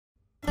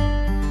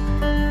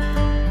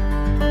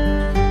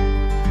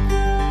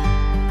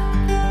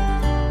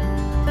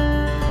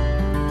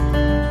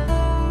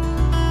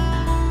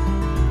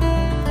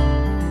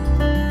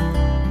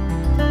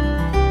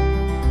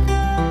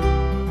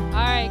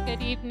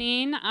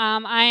evening.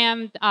 I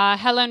am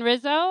Helen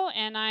Rizzo,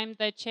 and I'm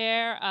the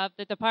chair of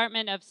the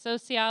Department of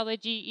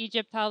Sociology,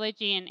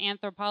 Egyptology, and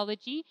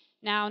Anthropology,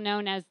 now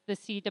known as the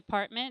C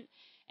Department.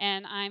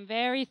 And I'm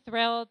very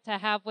thrilled to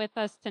have with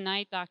us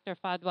tonight Dr.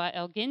 Fadwa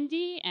El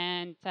Guindi,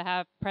 and to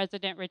have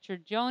President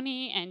Richard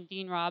Joni and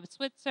Dean Rob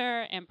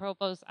Switzer and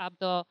Provost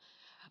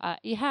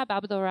Ihab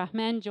Abdul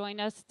Rahman join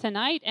us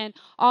tonight, and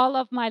all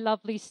of my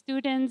lovely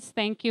students,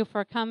 thank you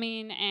for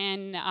coming,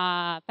 and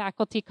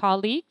faculty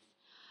colleagues.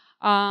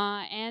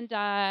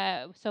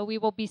 So we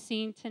will be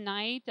seeing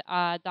tonight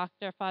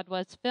Dr.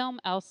 Fadwa's film,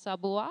 El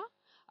Sebou,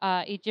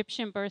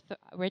 Egyptian Birth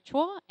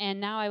Ritual. And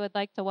now I would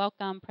like to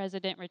welcome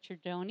President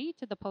Richard Joni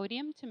to the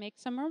podium to make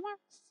some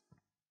remarks.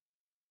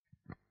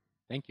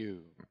 Thank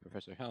you,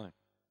 Professor Helen.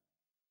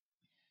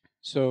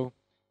 So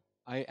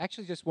I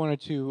actually just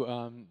wanted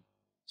to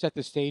set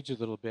the stage a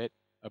little bit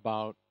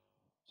about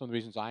some of the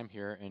reasons I'm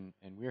here and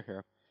we're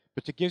here,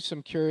 but to give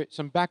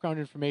some background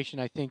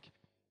information I think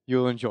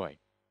you'll enjoy.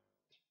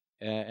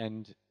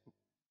 And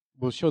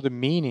we'll show the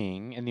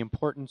meaning and the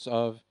importance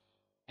of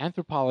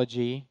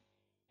anthropology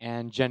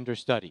and gender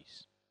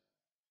studies.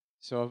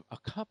 So a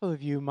couple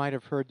of you might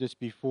have heard this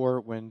before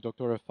when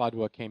Dr.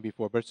 Fadwa came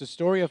before, but it's a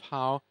story of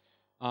how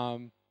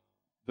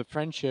the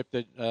friendship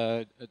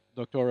that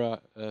Dr.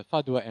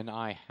 Fadwa and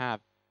I have.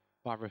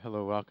 Barbara,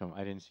 hello, welcome.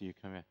 I didn't see you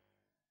come in.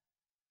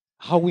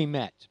 How we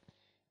met.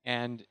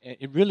 And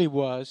it really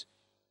was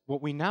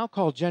what we now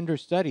call gender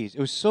studies.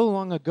 It was so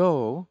long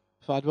ago,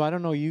 Fadwa, I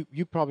don't know,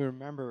 you probably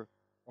remember,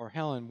 or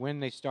Helen, when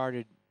they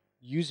started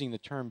using the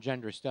term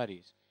gender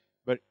studies.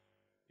 But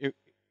the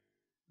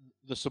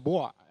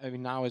Sebou, I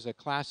mean, now is a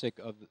classic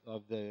of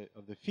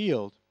the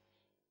field.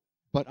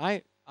 But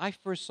I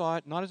first saw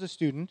it not as a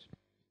student,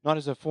 not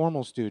as a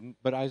formal student,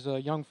 but as a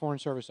young Foreign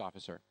Service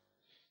officer.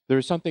 There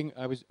was something,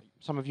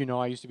 some of you know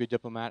I used to be a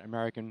diplomat,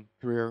 American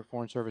career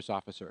Foreign Service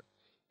officer.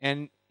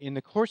 And in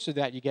the course of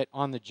that, you get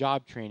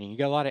on-the-job training. You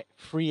get a lot of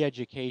free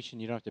education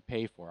you don't have to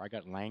pay for. I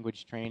got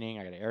language training,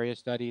 I got area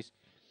studies.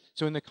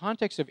 So in the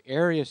context of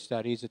area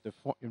studies at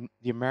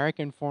the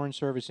American Foreign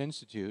Service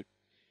Institute,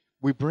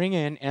 we bring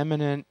in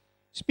eminent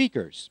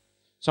speakers.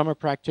 Some are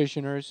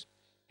practitioners,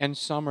 and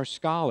some are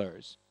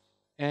scholars.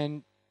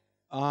 And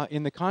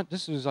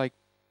this was like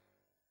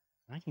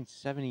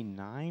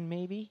 1979,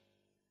 maybe?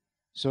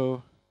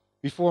 So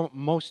before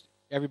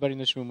everybody in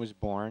this room was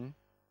born,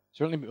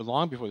 certainly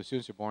long before the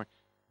students were born,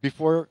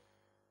 before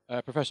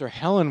Professor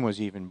Helen was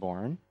even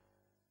born,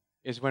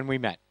 is when we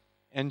met.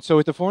 And so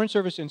at the Foreign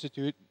Service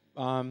Institute,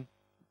 Dr.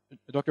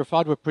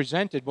 Fadwa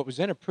presented what was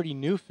then a pretty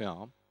new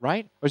film,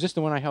 right? Or is this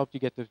the one I helped you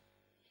get the...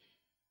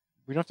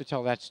 We don't have to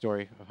tell that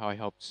story of how I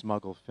helped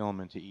smuggle film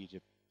into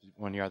Egypt,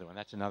 one or the other one.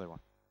 That's another one.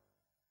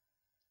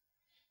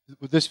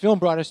 This film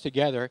brought us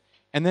together,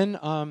 and then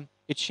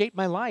it shaped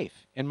my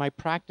life and my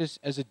practice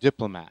as a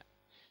diplomat.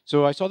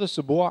 So I saw the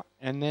Sebou,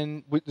 and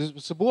then was the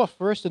Sebou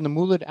first and the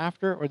Moulid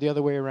after, or the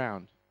other way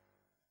around?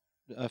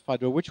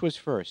 Fadwa, which was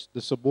first, the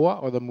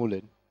Sebou or the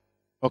Moulid?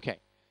 Okay,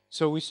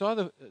 so we saw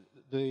the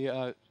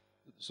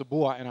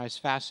Sebou, and I was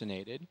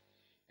fascinated,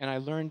 and I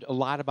learned a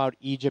lot about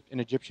Egypt and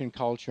Egyptian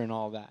culture and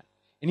all that.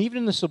 And even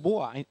in the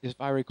Sebou, if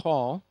I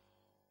recall,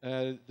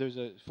 there's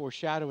a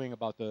foreshadowing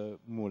about the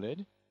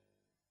Moulid.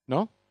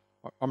 No?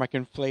 Or am I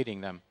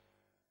conflating them?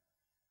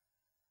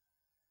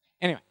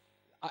 Anyway,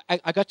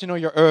 I got to know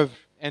your oeuvre,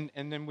 and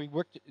then we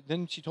worked.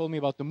 Then she told me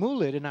about the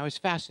Moulid, and I was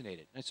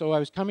fascinated. And so I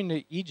was coming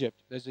to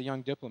Egypt as a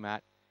young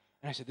diplomat,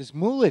 and I said, this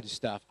Moulid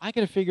stuff, I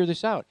got to figure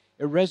this out.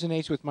 It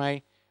resonates with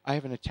I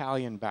have an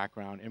Italian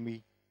background,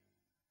 and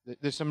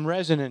there's some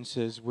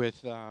resonances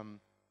with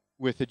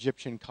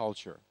Egyptian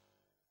culture.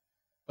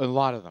 A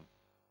lot of them,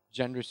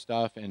 gender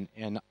stuff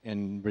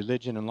and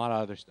religion and a lot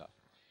of other stuff.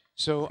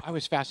 So I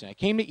was fascinated. I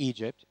came to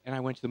Egypt, and I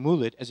went to the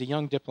Moulid as a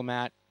young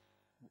diplomat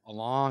a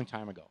long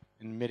time ago,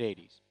 in the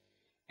mid-'80s.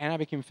 And I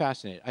became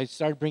fascinated. I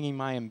started bringing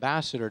my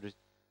ambassador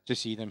to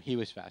see them. He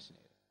was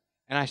fascinated.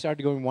 And I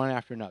started going one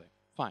after another.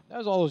 Fine. That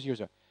was all those years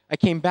ago. I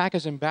came back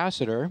as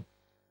ambassador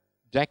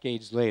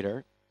decades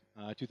later,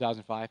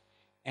 2005,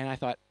 and I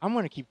thought, I'm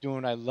going to keep doing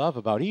what I love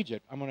about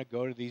Egypt. I'm going to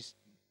go to these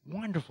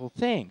wonderful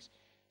things.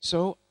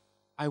 So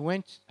I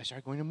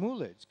started going to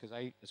Moulids, because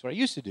that's what I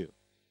used to do.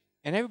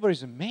 And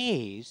everybody's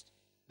amazed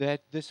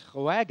that this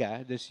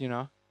Khwaga, this,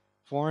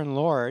 foreign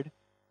lord,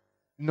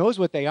 knows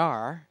what they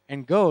are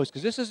and goes,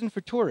 because this isn't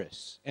for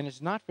tourists, and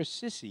it's not for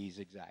sissies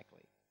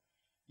exactly.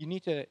 You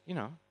need to,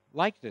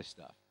 like this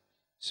stuff.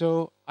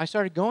 So I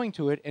started going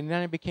to it, and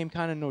then I became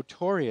kind of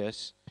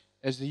notorious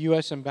as the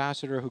U.S.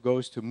 ambassador who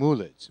goes to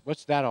Moulids.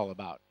 What's that all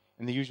about?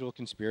 And the usual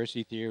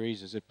conspiracy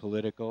theories, is it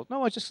political?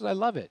 No, it's just because I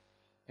love it.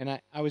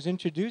 And I was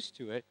introduced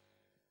to it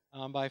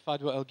by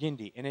Fadwa El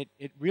Guindi, and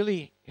it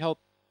really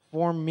helped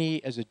form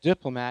me as a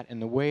diplomat and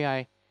the way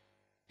I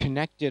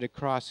connected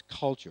across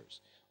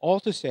cultures. All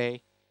to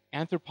say,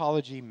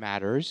 anthropology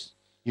matters.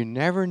 You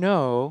never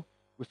know,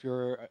 if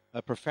you're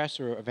a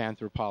professor of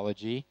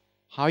anthropology,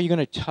 how you're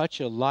going to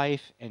touch a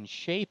life and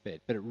shape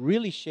it. But it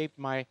really shaped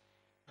my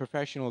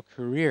professional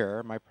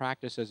career, my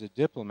practice as a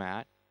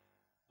diplomat,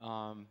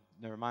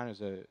 never mind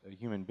as a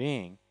human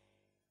being.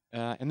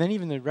 And then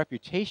even the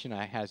reputation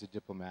I had as a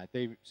diplomat,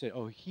 they said,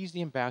 oh, he's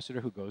the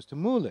ambassador who goes to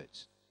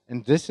Mulids.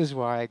 And this is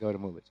why I go to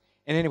Mulids.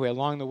 And anyway,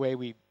 along the way,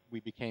 we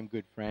became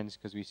good friends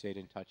because we stayed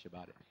in touch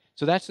about it.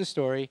 So that's the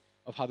story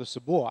of how the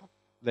Sebou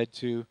led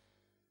to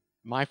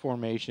my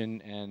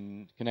formation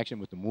and connection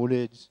with the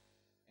Mulids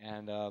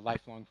and a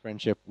lifelong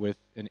friendship with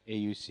an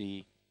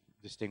AUC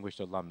distinguished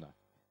alumna.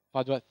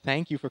 Fadwa,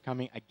 thank you for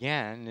coming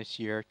again this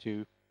year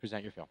to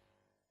present your film.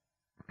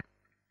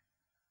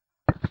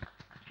 Very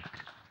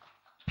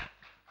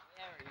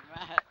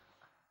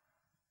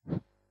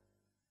much.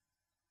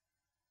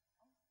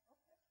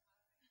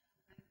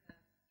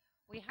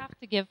 We have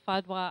to give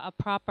Fadwa a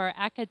proper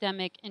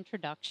academic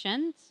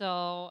introduction.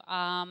 So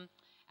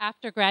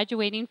after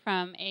graduating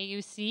from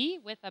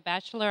AUC with a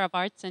Bachelor of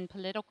Arts in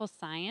Political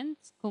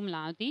Science, cum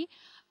laude,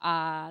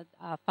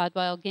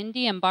 Fadwa El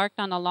Guindi embarked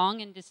on a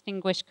long and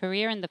distinguished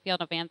career in the field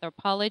of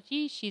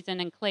anthropology. She's an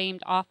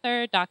acclaimed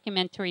author,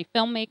 documentary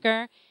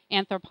filmmaker,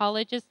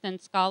 anthropologist, and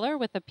scholar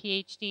with a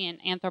PhD in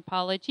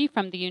anthropology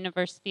from the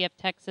University of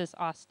Texas,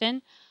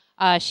 Austin.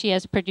 She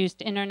has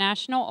produced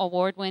international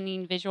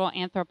award-winning visual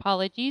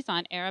anthropologies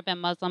on Arab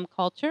and Muslim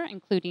culture,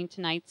 including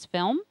tonight's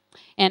film.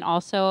 And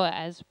also,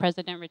 as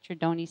President Richard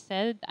Doney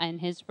said in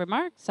his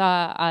remarks,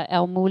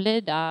 El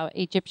Moulid,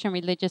 Egyptian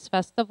Religious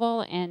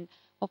Festival, and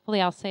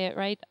hopefully I'll say it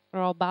right,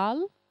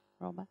 Robal.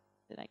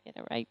 Did I get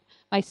it right?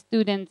 My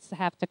students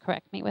have to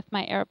correct me with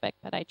my Arabic,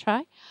 but I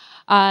try.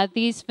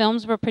 These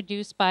films were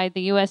produced by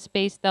the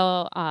US-based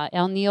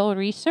El Nil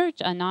Research,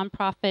 a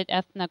nonprofit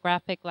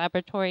ethnographic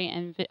laboratory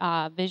and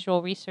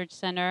visual research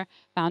center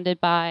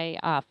founded by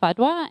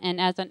Fadwa. And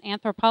as an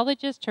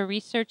anthropologist, her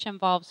research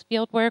involves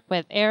fieldwork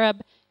with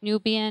Arab,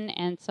 Nubian,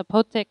 and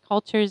Zapotic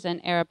cultures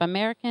and Arab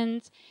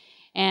Americans.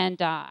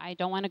 And I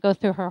don't want to go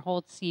through her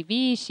whole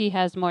CV. She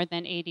has more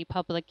than 80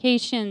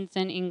 publications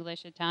in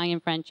English,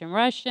 Italian, French, and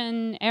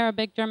Russian,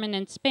 Arabic, German,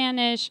 and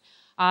Spanish.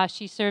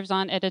 She serves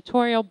on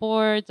editorial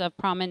boards of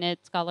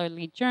prominent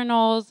scholarly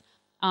journals.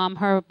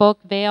 Her book,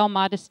 Veil,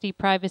 Modesty,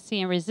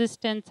 Privacy, and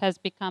Resistance, has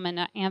become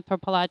an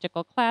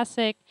anthropological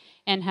classic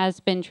and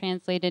has been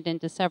translated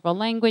into several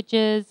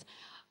languages.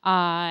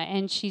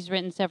 And she's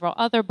written several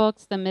other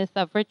books, The Myth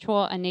of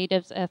Ritual, A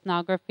Native's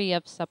Ethnography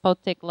of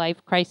Zapotic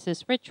Life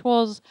Crisis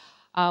Rituals,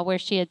 where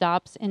she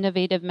adopts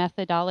innovative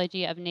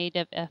methodology of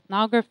native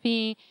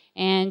ethnography.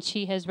 And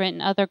she has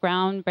written other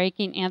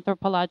groundbreaking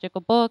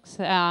anthropological books,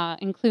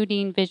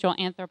 including Visual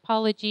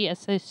Anthropology,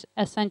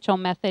 Essential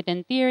Method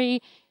and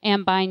Theory,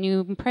 and By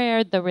Noon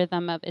Prayer, The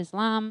Rhythm of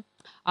Islam.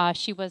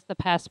 She was the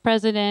past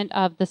president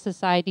of the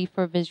Society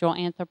for Visual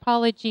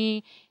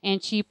Anthropology,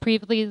 and she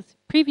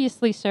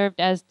previously served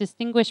as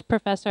Distinguished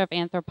Professor of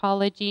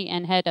Anthropology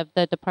and head of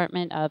the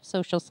Department of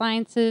Social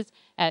Sciences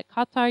at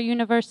Qatar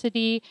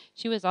University.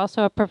 She was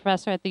also a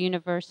professor at the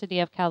University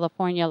of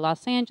California,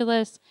 Los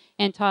Angeles,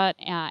 and taught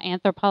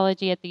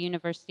anthropology at the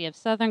University of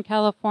Southern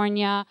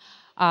California,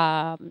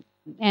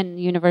 and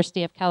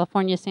University of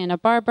California, Santa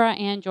Barbara,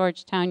 and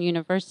Georgetown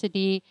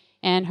University.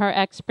 And her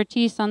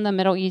expertise on the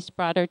Middle East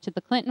brought her to the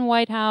Clinton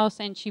White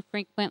House, and she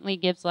frequently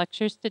gives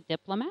lectures to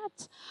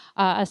diplomats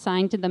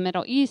assigned to the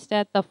Middle East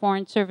at the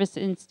Foreign Service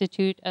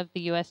Institute of the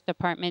U.S.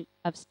 Department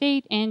of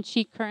State, and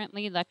she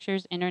currently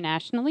lectures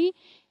internationally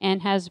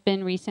and has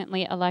been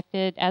recently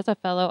elected as a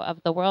fellow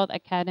of the World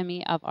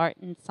Academy of Art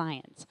and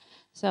Science.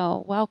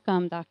 So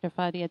welcome, Dr.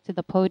 Fadia, to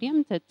the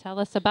podium to tell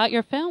us about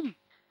your film.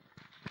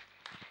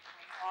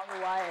 I'm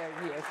all wired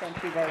here.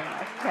 Thank you very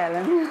much,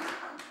 Helen.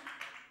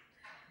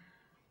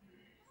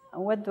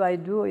 What do I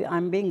do?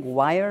 I'm being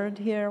wired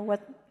here.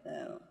 What?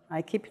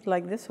 I keep it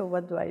like this, or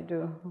what do I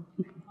do?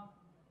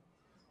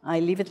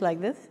 I leave it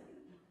like this?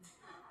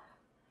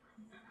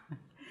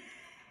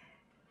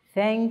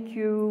 Thank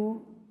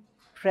you,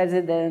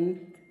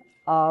 President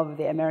of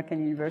the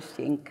American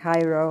University in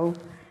Cairo.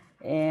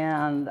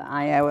 And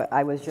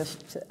I was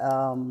just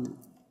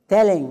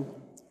telling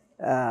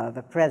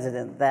the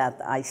President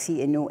that I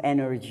see a new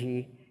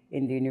energy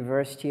in the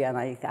university, and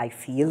I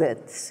feel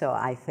it. So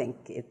I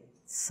think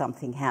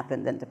something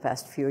happened in the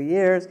past few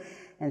years.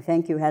 And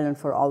thank you, Helen,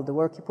 for all the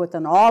work you put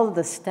on all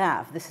the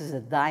staff. This is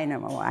a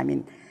dynamo. I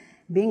mean,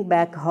 being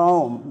back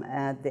home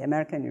at the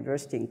American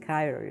University in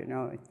Cairo, you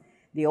know,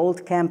 the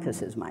old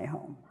campus is my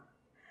home.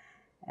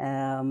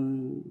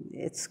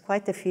 It's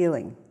quite a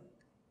feeling.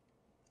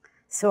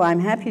 So I'm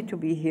happy to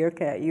be here.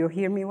 Can you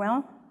hear me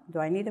well? Do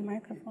I need a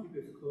microphone?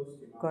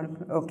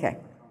 Okay.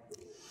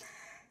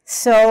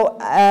 So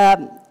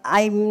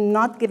I'm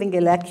not giving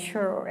a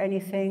lecture or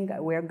anything.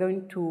 We're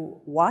going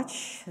to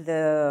watch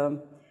the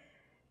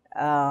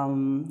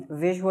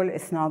visual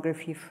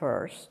ethnography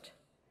first,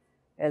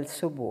 El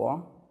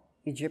Sebou,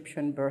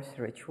 Egyptian Birth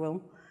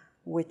Ritual,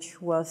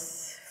 which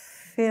was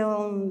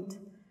filmed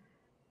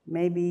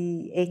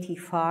maybe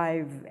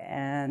 85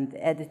 and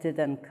edited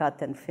and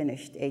cut and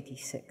finished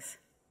 1986.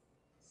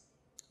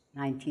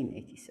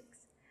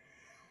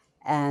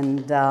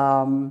 And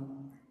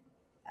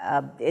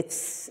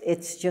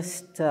it's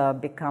just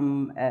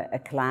become a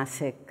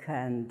classic,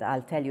 and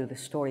I'll tell you the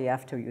story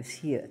after you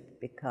see it,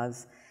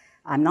 because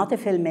I'm not a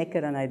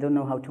filmmaker and I don't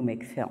know how to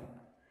make film.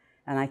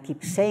 And I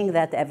keep saying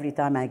that every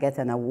time I get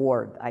an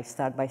award. I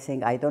start by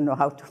saying, I don't know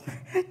how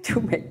to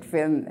make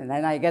film, and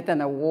then I get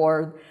an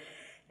award.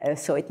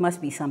 So it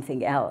must be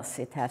something else.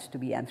 It has to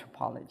be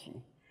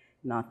anthropology,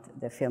 not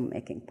the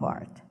filmmaking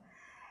part.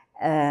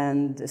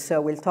 And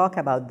so we'll talk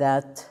about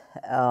that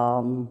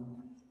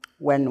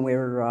when we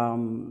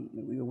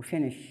will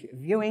finish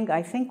viewing.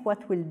 I think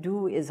what we'll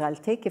do is I'll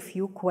take a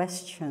few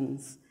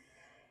questions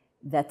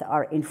that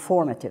are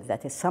informative,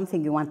 that is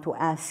something you want to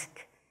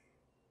ask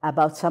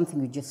about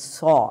something you just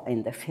saw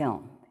in the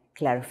film,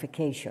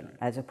 clarification,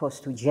 as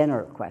opposed to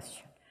general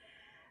question,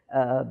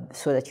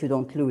 so that you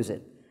don't lose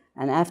it.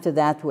 And after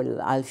that,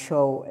 I'll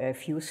show a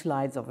few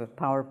slides of a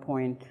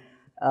PowerPoint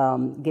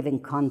giving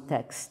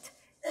context,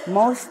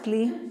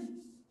 mostly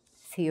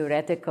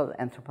theoretical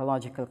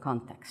anthropological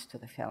context to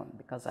the film,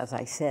 because as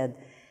I said,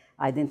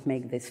 I didn't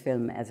make this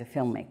film as a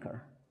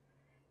filmmaker.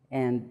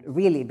 And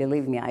really,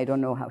 believe me, I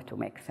don't know how to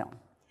make film.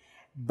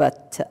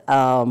 But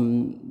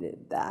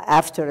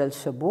after El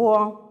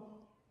Sebou,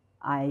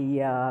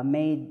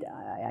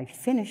 I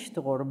finished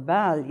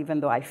Ghorbal,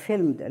 even though I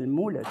filmed El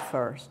Mouled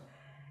first.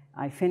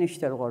 I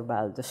finished El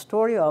Ghorbal. The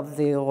story of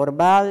the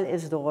Ghorbal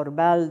is the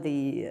Ghorbal,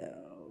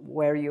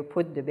 where you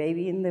put the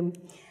baby in them.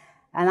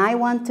 And I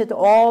wanted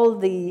all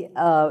the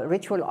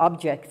ritual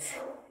objects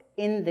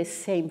in this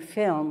same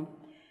film.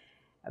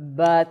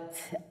 But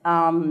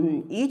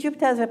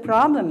Egypt has a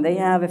problem. They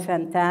have a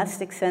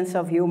fantastic sense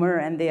of humor,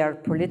 and they are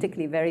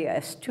politically very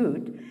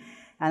astute.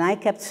 And I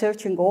kept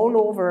searching all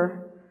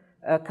over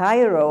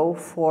Cairo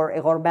for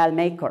a Ghorbal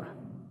maker.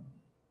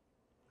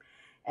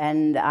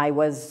 And I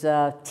was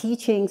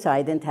teaching, so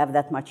I didn't have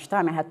that much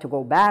time. I had to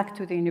go back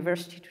to the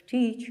university to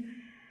teach.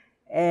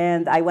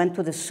 And I went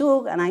to the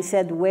souk, and I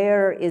said,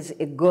 where is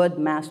a good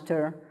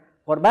master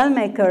Ghorbal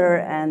maker?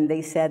 And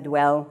they said,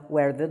 well,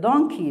 where the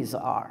donkeys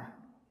are.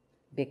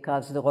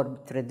 Because the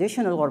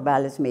traditional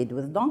Ghorbal is made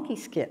with donkey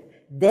skin,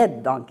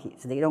 dead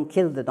donkeys. They don't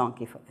kill the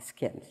donkey for the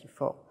skin,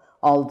 for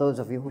all those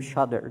of you who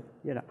shuddered,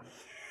 you know.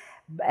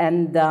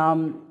 And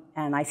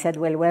I said,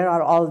 well, where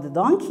are all the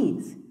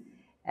donkeys?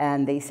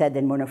 And they said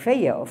in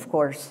Monofeya. Of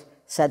course,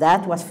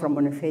 Sadat was from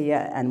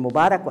Monofeya and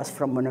Mubarak was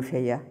from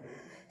Monofeya.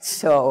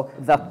 So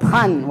the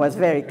pun was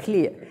very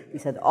clear. He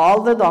said,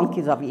 all the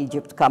donkeys of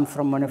Egypt come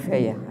from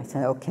Monofeya. I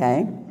said,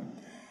 okay.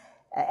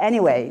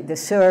 Anyway, the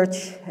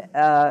search,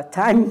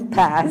 time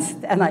passed,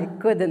 and I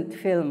couldn't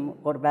film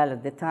Ghorbal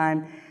at the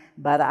time,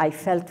 but I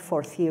felt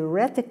for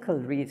theoretical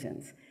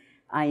reasons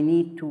I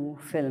need to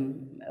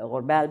film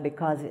Ghorbal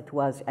because it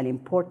was an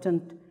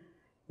important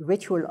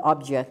ritual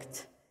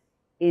object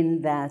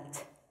in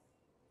that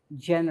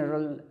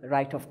general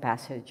rite of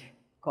passage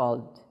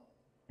called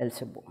El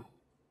Sebou.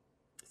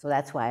 So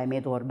that's why I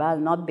made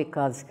Ghorbal, not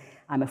because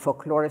I'm a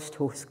folklorist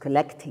who's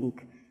collecting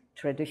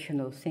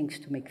traditional things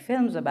to make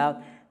films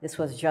about. This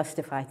was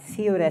justified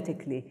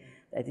theoretically,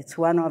 that it's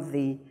one of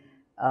the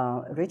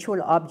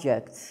ritual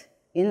objects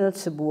in El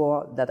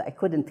Sebou that I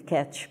couldn't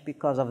catch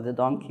because of the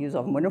donkeys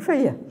of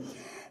Monofeya.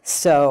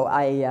 So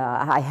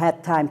I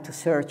had time to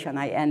search, and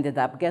I ended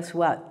up, guess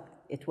what?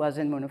 It was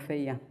in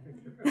Monofeya.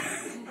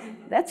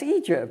 That's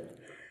Egypt.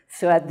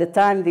 So at the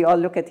time, they all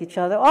look at each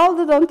other. All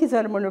the donkeys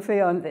are in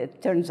Monofeya, and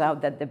it turns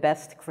out that the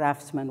best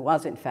craftsman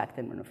was, in fact,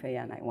 in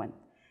Monofeya, and I went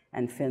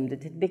and filmed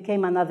it. It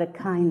became another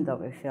kind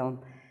of a film,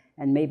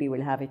 and maybe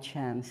we'll have a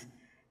chance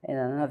in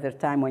another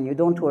time when you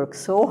don't work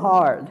so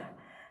hard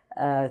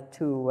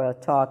to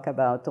talk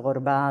about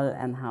Ghorbal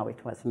and how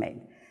it was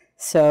made.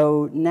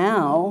 So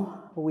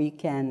now we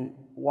can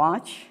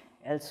watch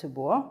El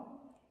Sebou.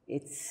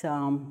 It's,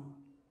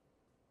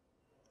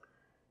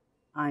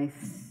 I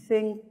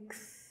think,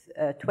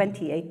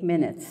 28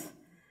 minutes.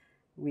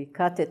 We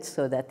cut it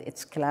so that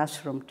it's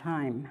classroom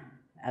time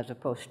as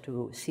opposed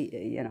to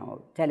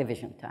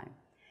television time.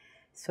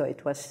 So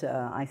it was,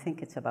 I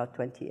think it's about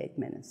 28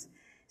 minutes.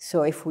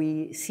 So if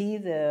we see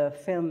the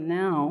film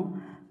now,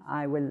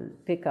 I will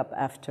pick up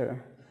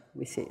after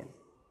we see it.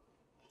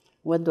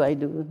 What do I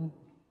do?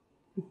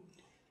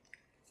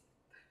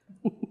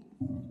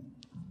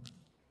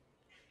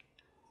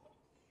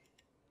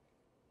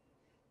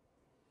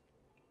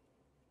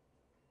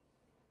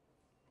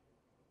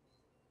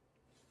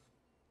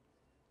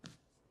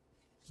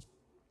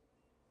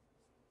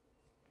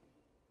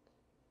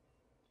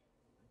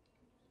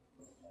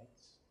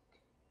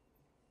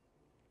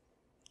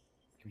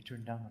 Can we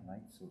turn down the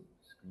lights so the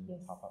screen will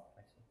pop up?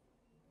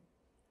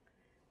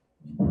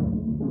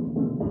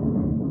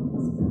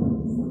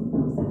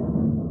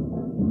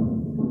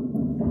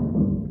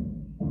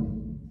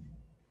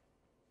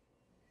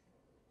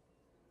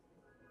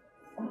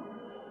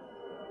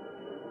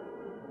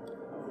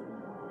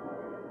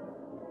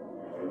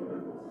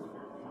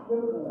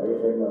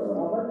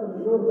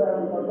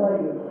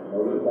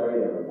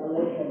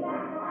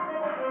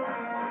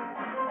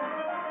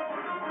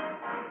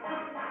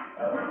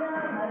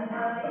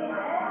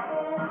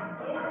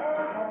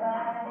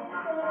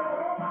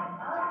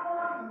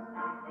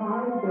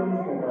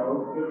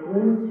 The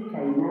twins,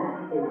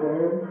 Shaimat, the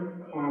girl,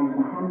 and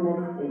Muhammad,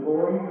 the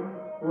boy,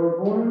 were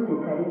born to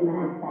Karima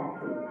and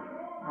Fatri.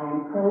 I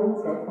am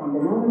told that from the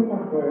moment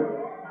of birth,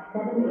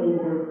 7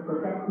 angels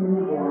protect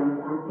newborns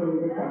until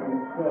the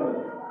 7th day.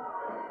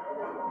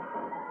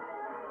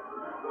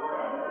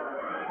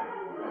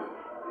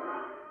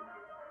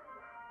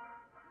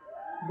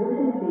 This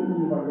is the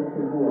eve of the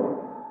Sebou.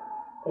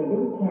 A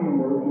big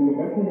candle in the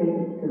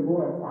decorated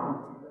Sebou pot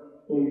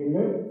is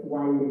lit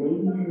while the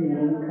babies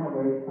remain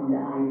covered from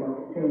the eyes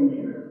of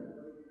strangers.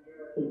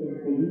 It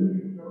is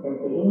believed that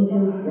the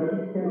angels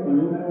register the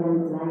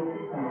newborn's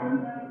lifespan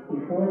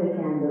before the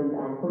candles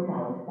are put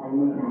out by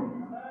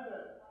midnight.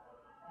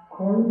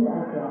 Coins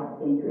are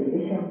dropped into a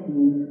dish of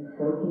beans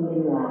soaking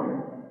in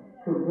water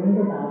to bring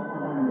about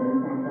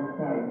abundance and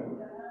prosperity.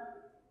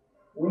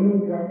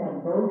 Women dress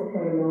up both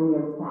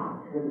ceremonial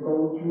pots with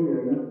gold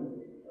jewelry,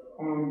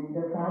 and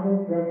the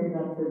father dresses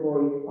up the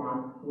boy's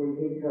pot with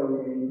his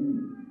rosary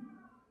beads.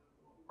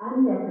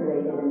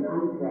 Undecorated and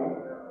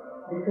undressed,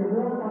 the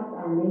Sebou pots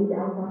are made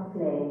out of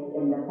clay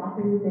in the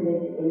pottery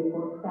village in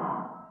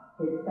Fustat,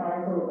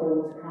 historical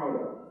old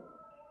Cairo.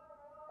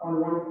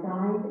 On one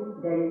side,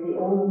 there is the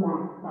old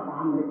mosque of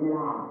Amr ibn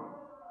al-As.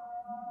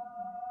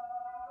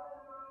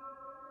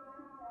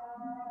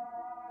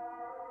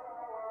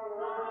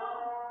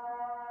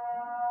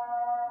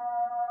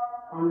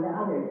 On the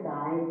other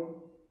side,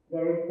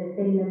 there is the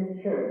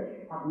famous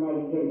church of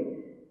Mary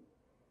Gillis.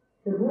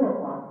 Sebou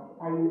pots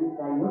are used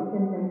by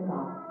Muslims and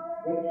Copts,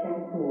 rich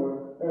and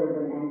poor,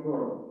 urban and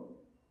rural.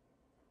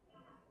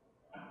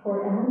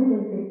 For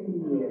 150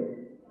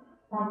 years,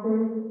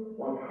 potters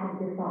like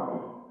Hajj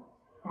Saleh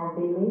have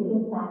been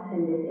making pots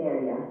in this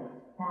area,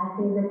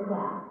 passing the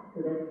craft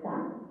to the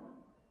sons.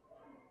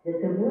 The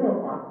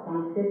Sebou pot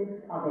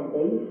consists of a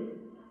base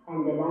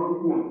and a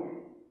long neck.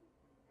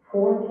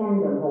 4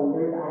 candle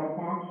holders are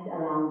attached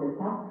around the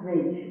top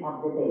ridge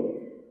of the base.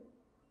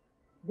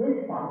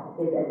 This pot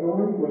is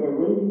adorned with a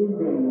wavy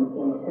rim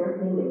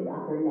encircling its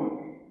upper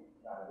neck.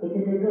 It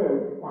is a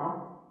girl's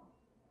pot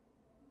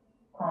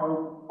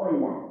called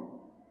Olla.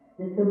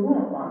 The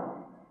Sebou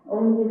pot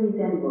only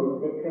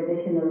resembles the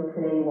traditional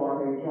clay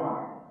water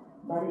jar,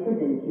 but it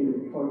isn't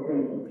used for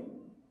drinking.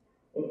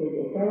 It is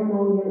a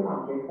ceremonial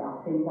object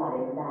of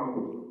symbolic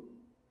value.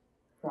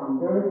 From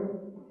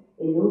birth,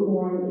 a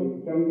newborn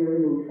is gender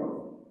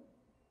neutral.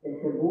 The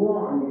Sebou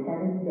on the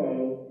 7th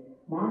day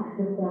marks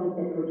the point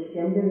at which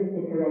gender is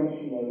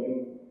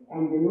differentiated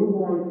and the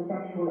newborn's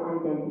sexual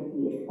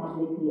identity is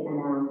publicly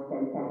announced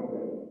and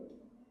celebrated.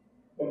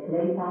 The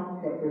clay pots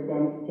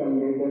represent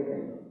gender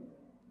difference.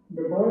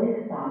 The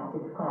boy's pot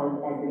is called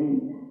a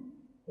bride.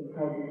 It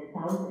has a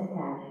spout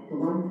attached to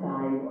one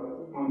side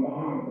and a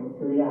handle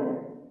to the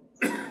other.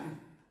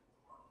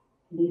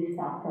 These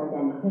pots are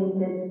then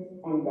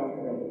painted and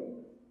decorated.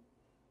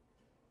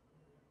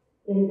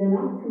 In the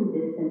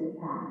not-too-distant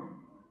past,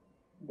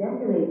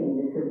 decorating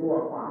the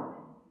Sebou pot,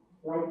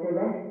 like the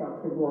rest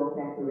of Sebou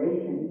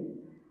preparations,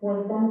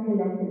 was done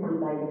collectively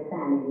by the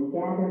family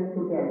gathered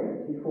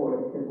together before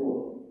the Sebou.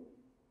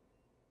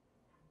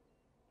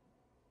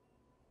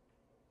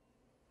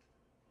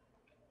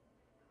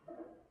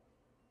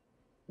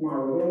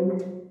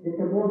 Nowadays, the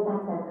Sebou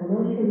pots are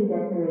commercially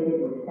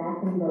decorated with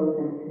satin bows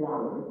and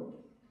flowers,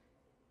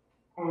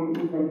 and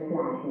even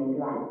flashing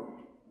lights.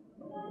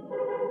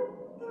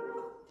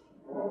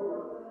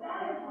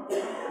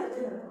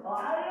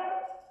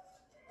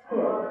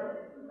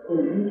 Still,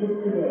 in Egypt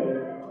today,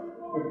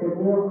 the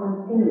Sebou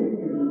continues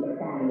to be a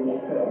family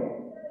affair,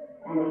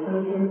 an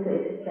occasion to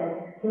express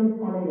kin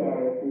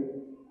solidarity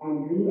and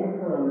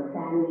reaffirm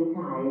family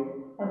ties,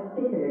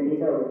 particularly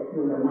those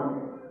through the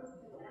mother.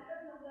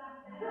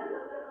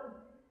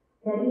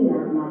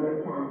 Karima's mother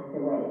passed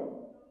away,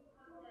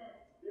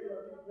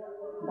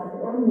 but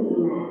only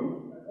Iman,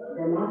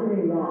 the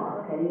mother-in-law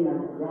of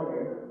Karima's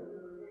brother,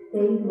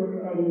 stayed with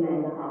Karima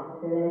in the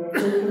hospital and is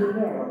taking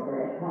care of her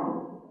at home.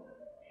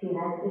 She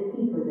has a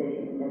key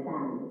position in the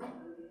family.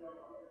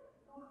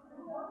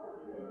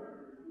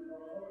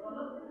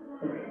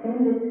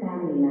 Extended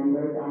family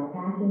members are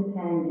packing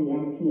candy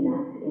and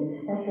peanuts in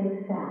special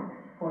sacks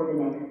for the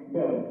next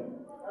day.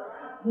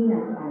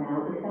 Peanuts are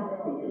now a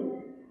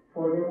substitute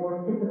for the more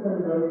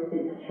typical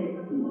roasted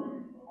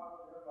chickpeas.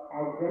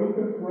 As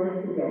relatives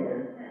work together,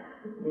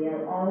 they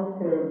are all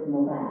served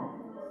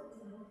mubah.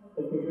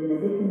 It is an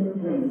additional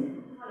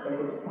drink that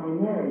is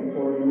primarily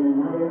for the new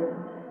mother,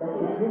 but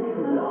is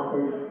ritually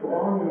offered to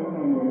all in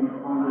attendance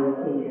on the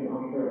occasion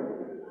of birth.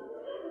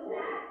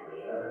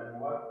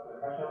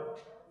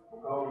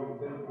 مكون من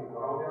زيت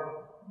وكراوية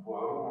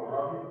وعروق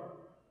عرابي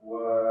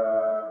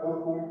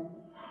وكركم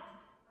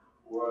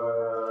ومجرد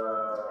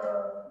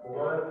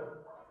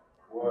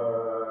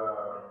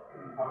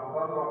وحبة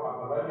خضراء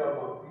وحبة غالية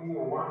وبطين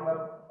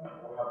ومحلب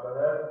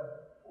وحبات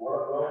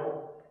وورق لورو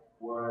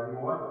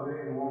ونموات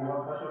طبيعي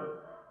نموات خشب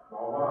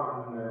عبارة عن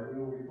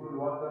إنه بيكون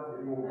الوحدة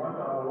إنه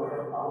مادة عضوية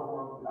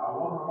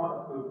بتعوضها مادة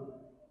طب.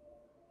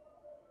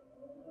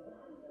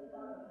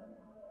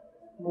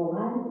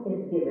 Mohan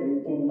is given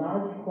in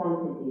large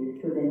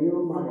quantities to the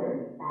new mother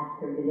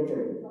after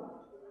delivery.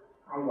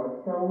 I was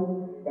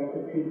told that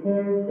it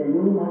prepares the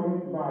new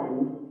mother's body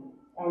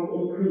and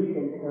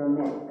increases her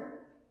milk.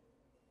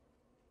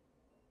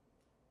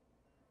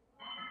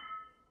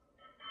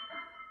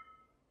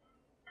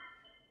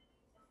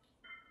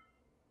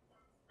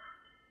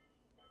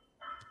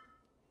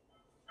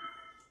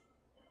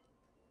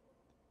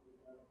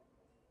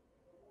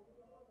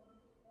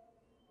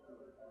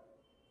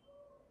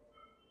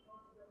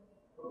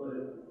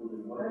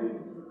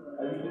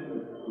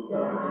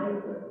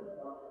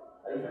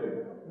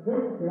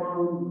 This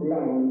brown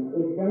blend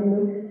is then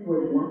mixed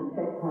with nuts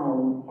at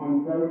home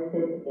and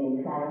roasted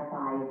in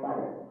clarified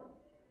butter.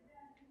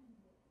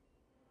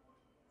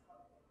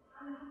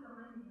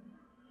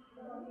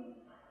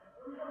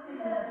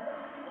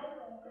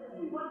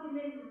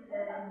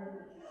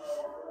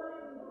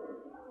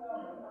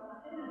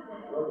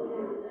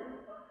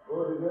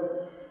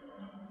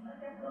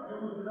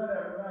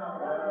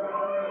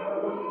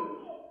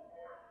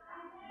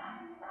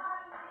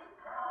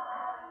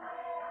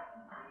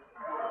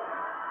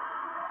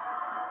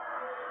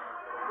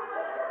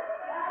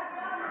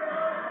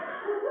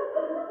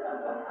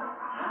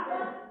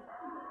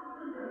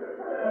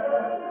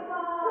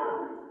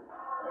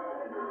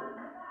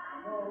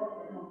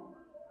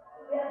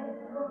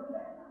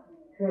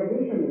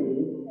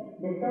 Traditionally,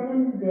 the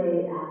seventh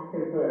day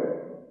after birth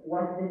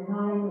was the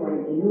time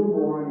when a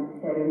newborn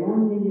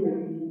ceremonially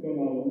received a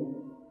name,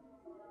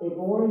 a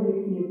boy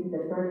received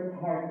the first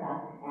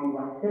haircut and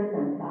was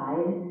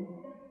circumcised,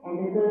 and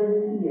the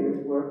girl's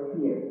ears were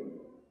pierced.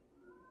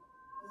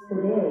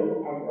 Today,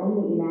 as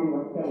only Iman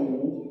was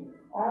saying,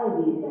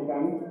 all these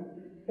events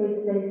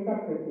take place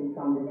separately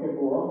from the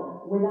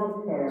Sebou,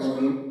 without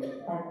ceremony,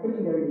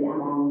 particularly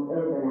among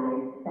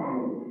urbanized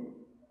families.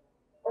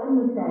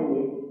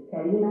 Sayyid,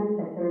 Karima's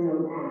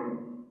paternal aunt,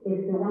 is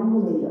the one who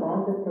made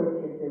all the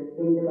purchases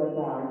in the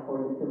bazaar for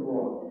the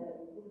Sebou.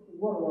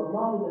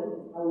 والله بس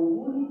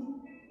حولوني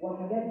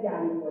وحاجات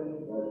يعني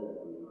كويسه.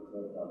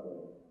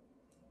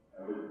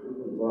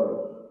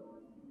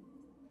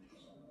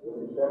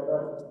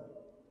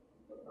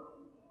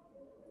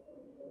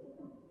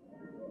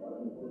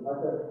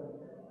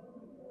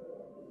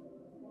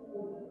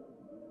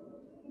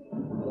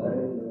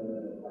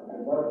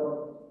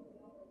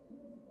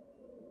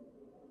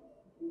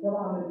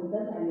 طبعا ما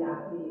تنساش عن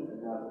العفريت.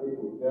 العفريت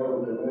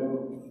والجو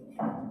كمان.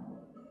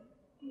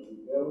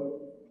 الجو.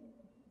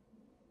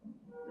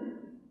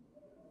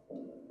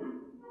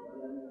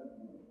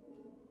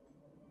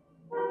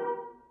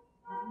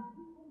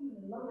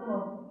 اللقمة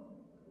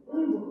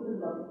ايه بخور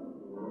اللقمة؟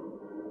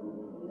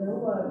 اللي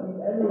هو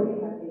بيبقى له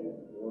ريحة كده.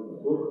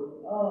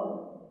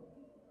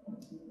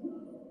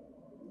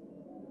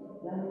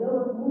 يعني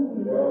دوت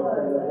ممكن هو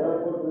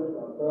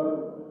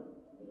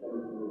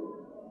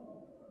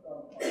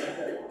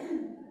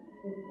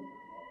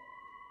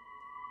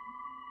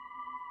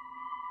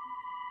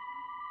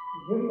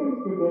This is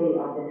the day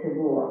of the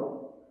Sebou.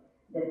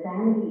 The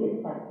family is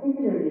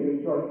particularly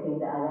rejoicing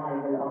the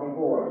arrival of a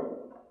boy.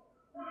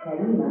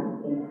 Karima,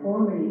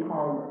 informally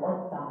called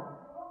Otta,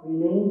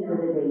 remains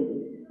with the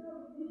babies.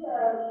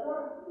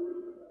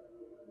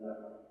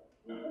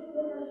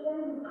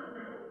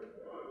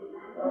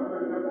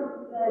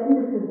 In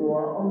the Sebou,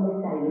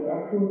 Sayyid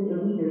assumes a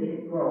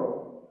leadership role.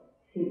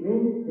 She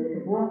brings the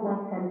Sebou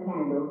pots and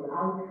candles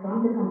out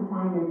from the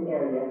confinement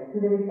area to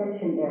the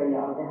reception area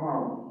of the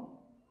home.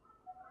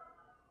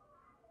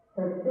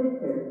 Her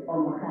sister,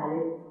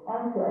 Khalid,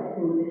 also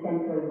assumes a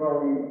central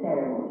role in the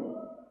ceremony.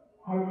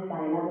 Helped by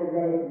another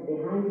relative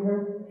behind her,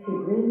 she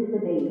brings the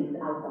babies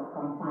out of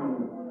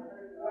confinement.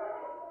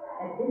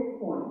 At this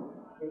point,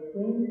 the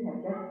twins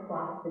have just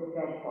crossed the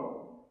threshold.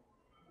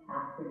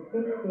 After 6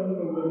 days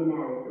in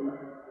liminality,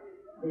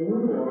 the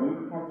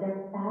newborns have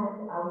just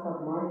passed out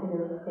of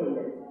marginal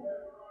status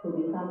to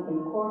become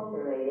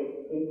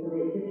incorporated into the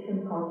Egyptian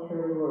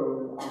cultural world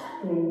of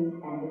skins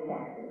and the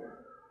sexes.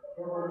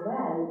 The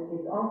Ghazal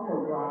is also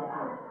brought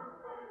out.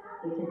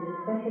 It is a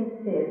special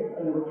sieve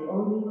in which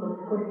only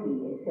couscousi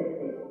is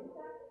sifted.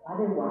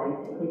 Otherwise,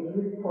 it is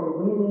used for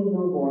winnowing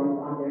newborns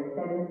on their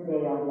 7th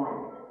day of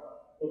life.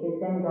 It is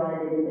then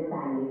guarded in the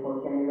family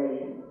for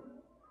generations.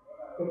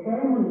 The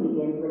ceremony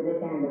begins with the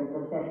candle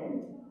procession.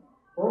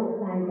 Both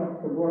kinds of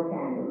Sebou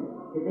candles,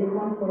 the big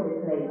one for the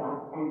clay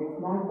pot and the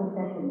small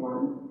procession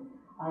ones,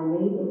 are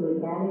made in a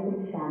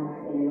delicate shama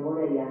in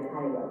Al-Ghurayya,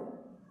 Cairo.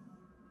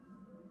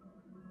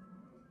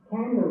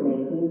 Candle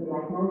making,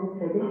 like most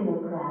traditional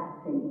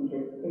crafts in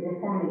Egypt, is a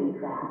family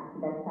craft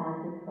that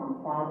passes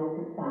from father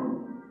to son.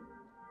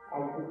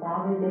 As the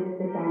father dips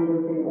the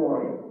candles in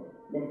oil,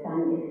 the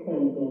son is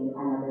painting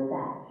another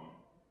batch.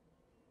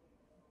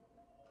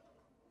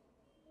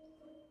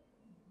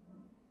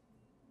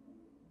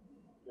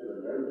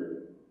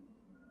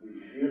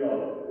 بيشيل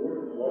على طول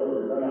الورد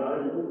اللي انا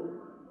عايزه،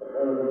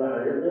 تخيل ان انا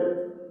عايزها،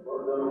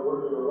 برضه انا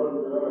قلت للورد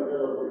اللي انا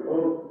كده في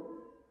الحوض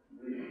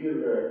بيشيل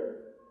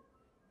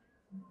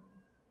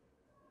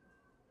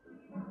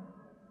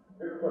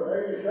تكسر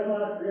اي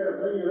شمعه تلاقيها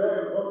زي راقي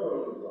البصره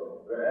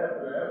بالظبط، رقاق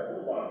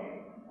فوق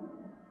بعضيها.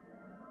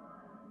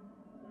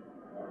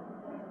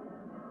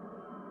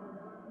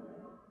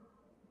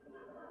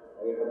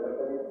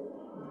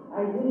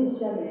 عايزين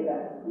الشمع بقى،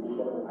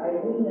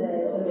 عايزين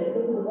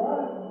شمعتين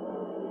كبار،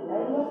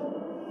 أيوه،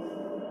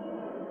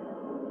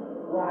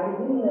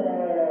 وعايزين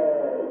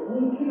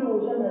 2 كيلو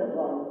شمع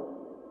صغير.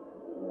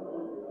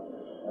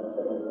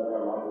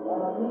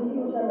 2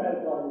 كيلو شمع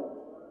صغير،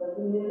 بس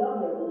من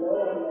الأبيض اللي هو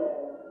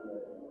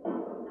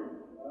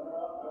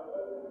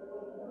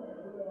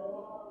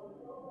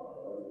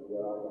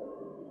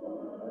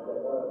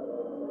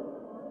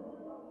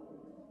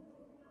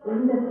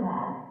In the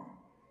past,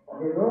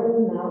 the role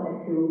now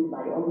assumed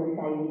by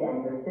Said and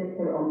her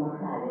sister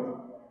Khalid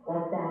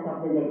was that of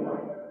the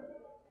midwife.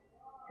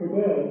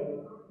 Today,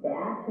 the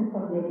absence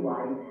of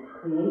midwives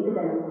created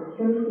an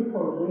opportunity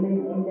for women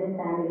in the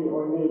family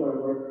or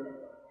neighborhood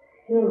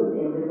skilled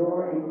in the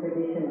lore and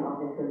tradition of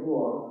the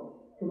Sebou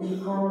to be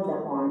called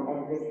upon as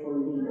ritual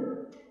leaders.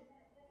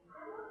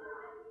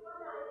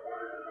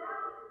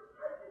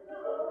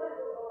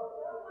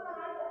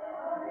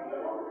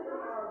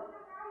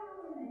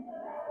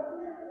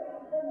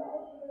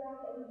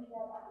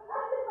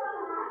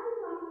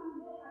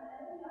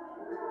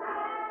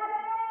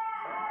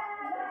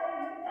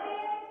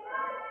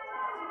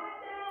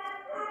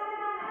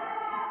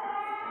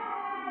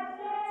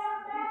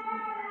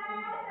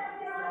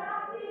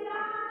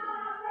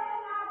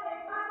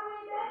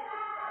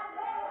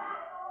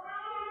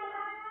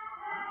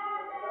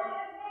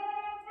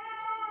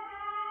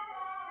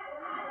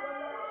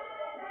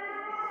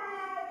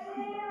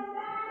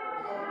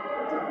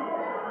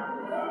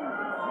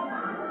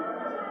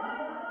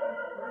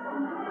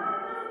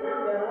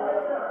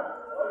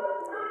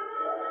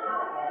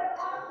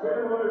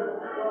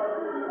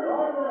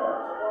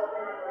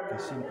 They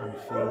seem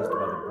unfazed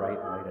by the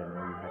bright light. I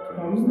know you had to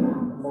use the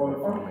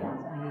filming.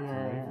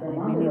 I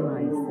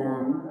minimized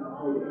them.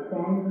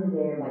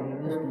 I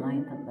used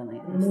light and then I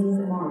asked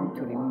them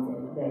to remove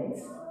the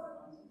lights.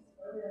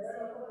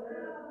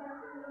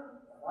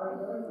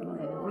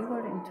 We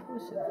were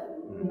intrusive,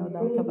 no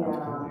doubt about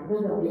it.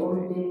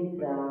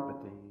 But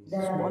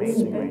they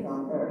amazing.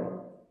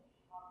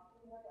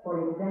 For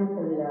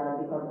example,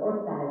 because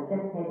Orta has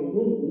just had a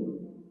baby,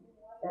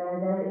 there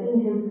are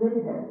angels with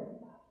her.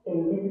 In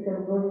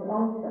difficult words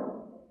also,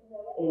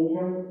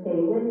 angels stay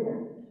with her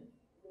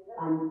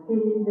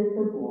until the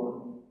Sebou.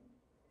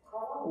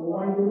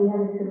 Why do we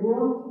have a Sebou?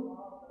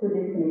 To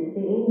dismiss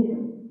the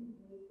angels.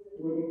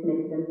 We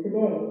dismiss them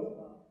today.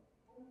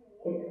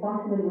 It's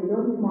possible we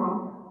don't mop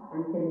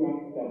until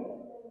next day.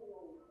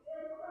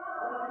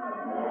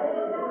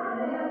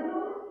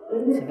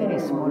 It's a very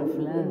small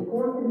flat. The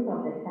importance of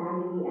the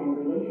family and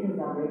relations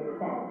of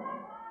respect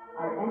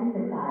are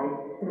emphasized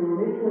through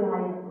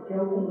ritualized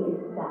joking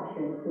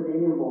instructions to the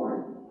newborn.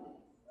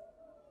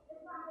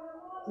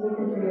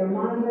 Listen to your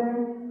mother.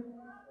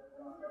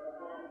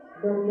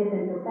 Don't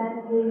listen to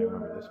Fatty.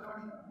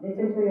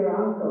 Listen to your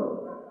uncle.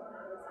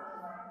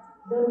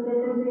 Don't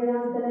listen to your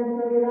uncle and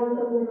throw your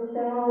uncle with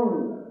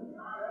stones.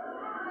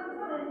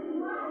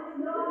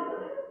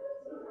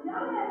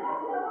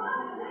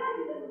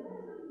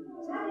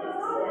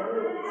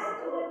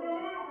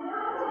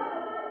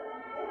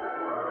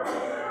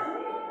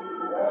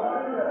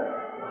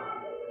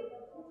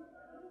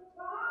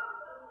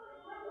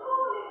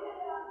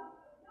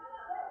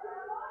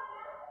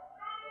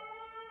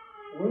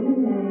 Women,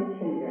 men, and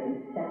children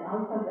step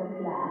out of the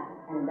flat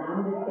and down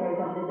the stairs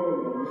of the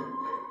building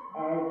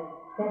as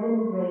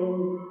 7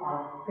 grains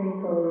are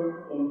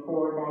sprinkled in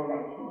 4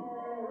 directions.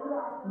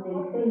 They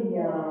say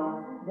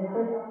the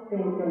first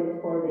sprinkle is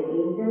for the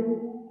angels,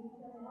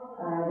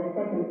 the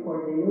second for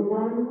the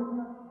newborn,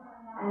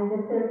 and the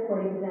third, for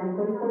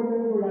example, for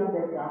those who love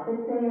the prophet,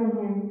 pray on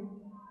him.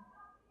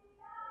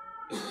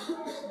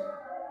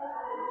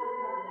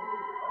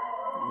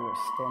 We're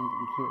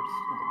standing here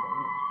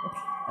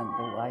and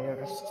the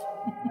wires.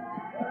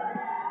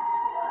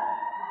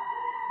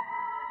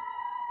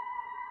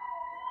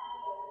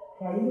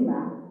 Karima,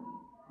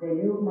 the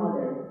new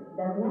mother,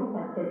 does not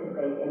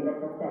participate in the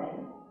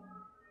procession.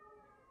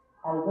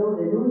 Although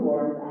the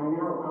newborns are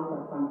now out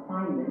of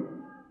confinement,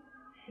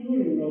 she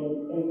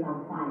remains in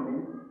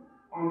confinement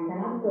and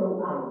cannot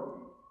go out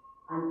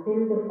until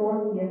the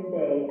 40th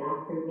day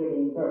after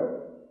giving birth.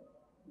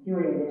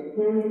 During this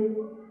period,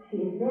 she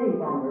is very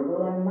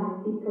vulnerable and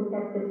must be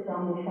protected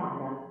from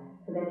mushahara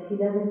so that she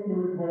doesn't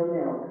lose her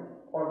milk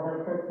or her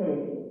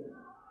fertility.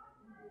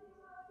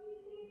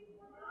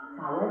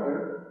 However,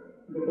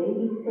 the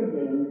baby's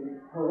siblings,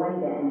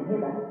 Hawaida and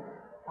Hiba,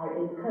 are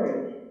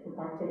encouraged to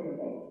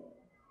participate.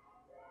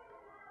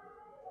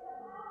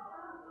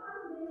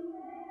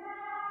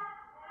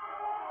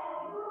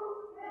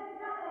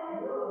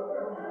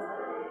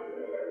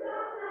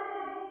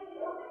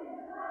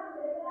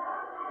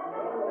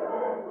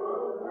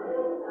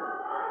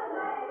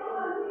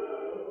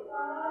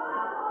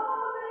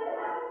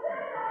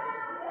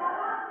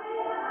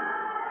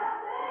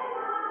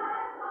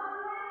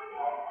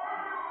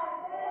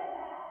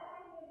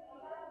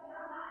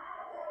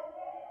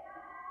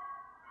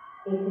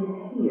 It is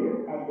here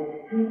at the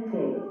street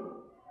gate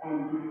and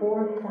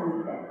before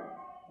sunset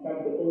that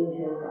the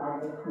angels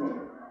are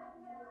dismissed.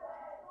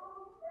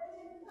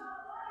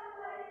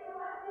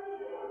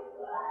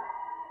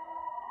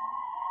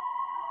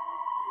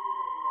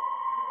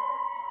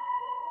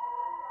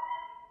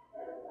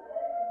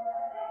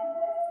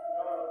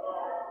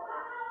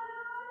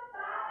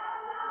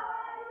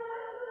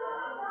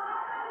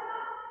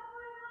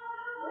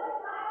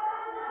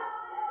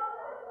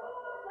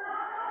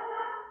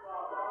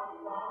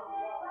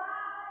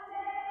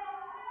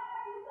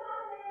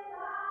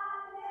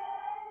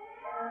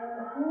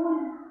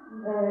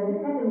 The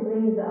 7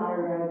 grains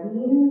are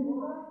beans,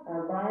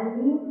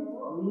 barley,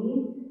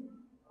 wheat,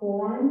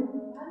 corn,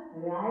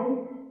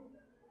 rice,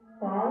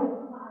 salt,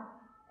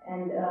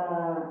 and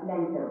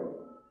lentils.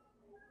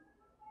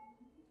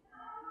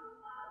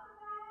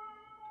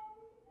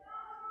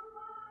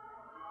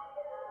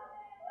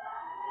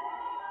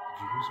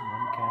 Did you use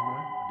one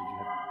camera, or did you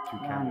have 2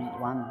 cameras?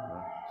 One.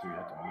 So you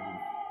had to move.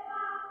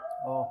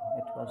 Oh,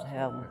 it was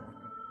hell.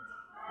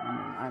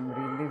 I'm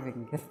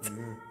reliving it.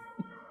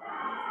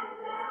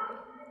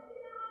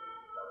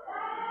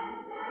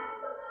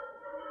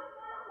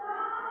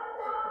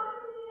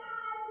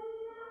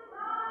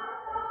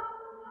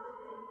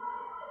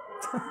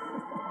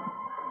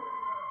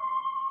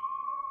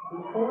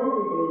 Before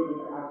the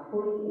babies are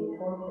fully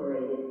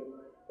incorporated,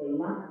 they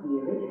must be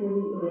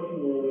ritually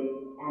initiated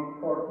and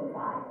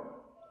fortified.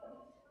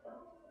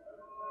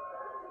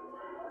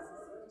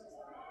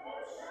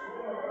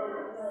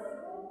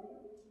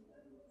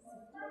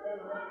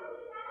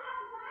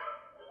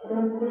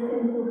 Don't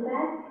listen too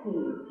fast,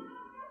 please.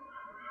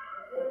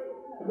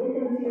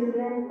 Listen to your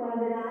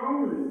grandfather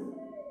Ali.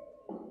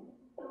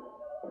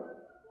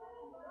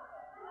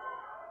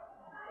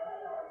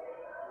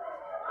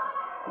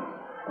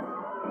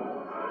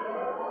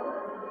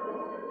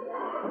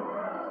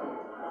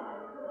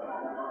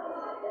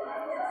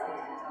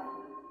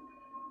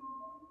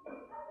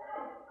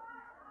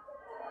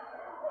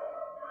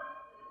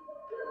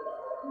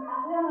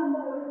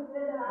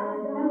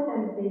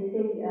 Sometimes they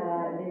say the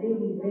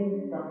baby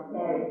brings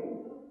prosperity.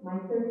 My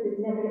purse is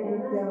never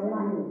empty of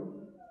money.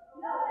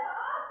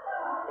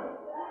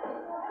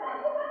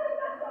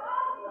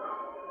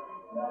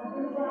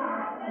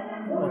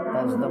 What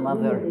does the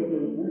mother,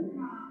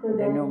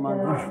 the new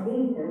mother,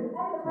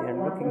 they are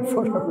looking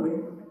for her.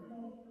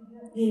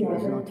 She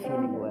was not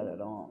feeling well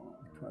at all.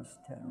 It was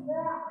terrible. This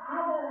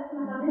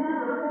is a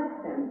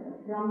custom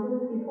from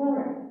those before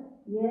us.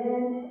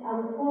 Yes,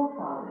 our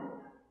forefathers.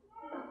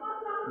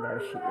 There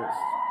she is.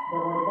 The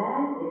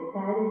wabad is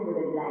tied with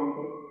a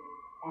blanket,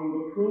 and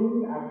the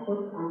twins are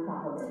put on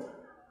top of it.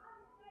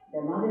 The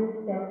mother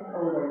steps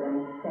over them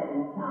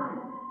 7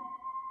 times.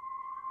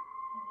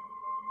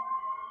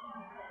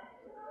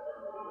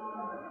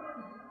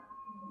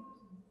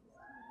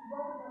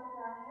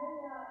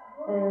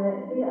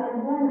 They are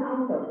born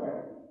out of her.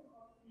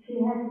 She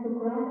has to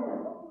cross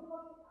them.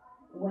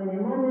 When a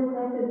mother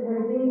crosses her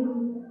baby,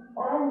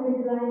 all his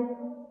life,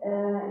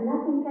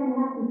 nothing can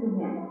happen to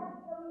him.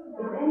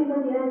 If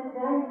anybody else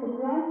tries to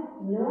cross,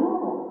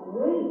 no,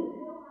 wait.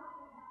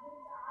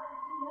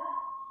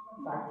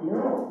 But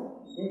no,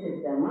 this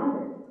is the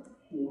mother.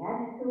 She has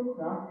to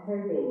cross her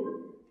baby.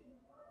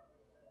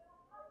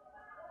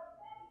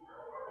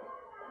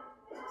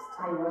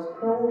 I was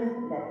told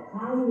that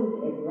pounding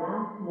a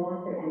brass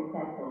mortar and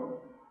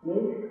pestle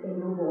makes a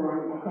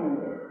newborn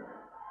attentive,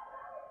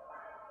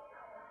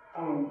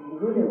 and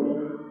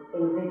winnowing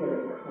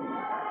invigorates him.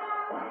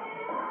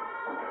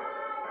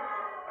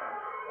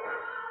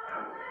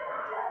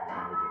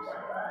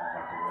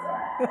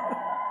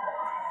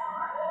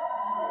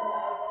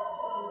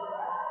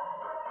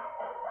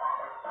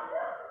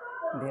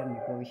 They are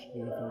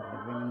negotiating the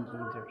women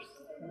leaders.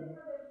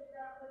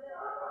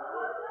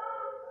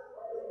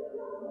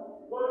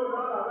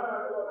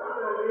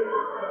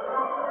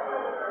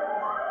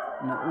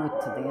 Na'ut,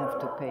 they have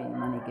to pay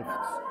money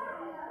gifts.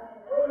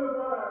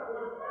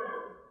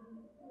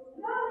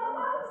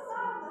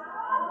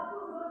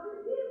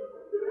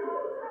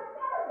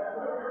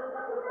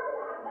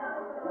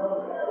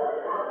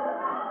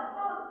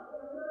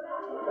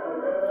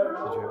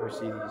 Did you ever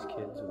see these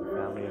kids with the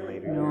family in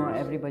later No, years?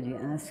 everybody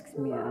asks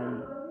me. I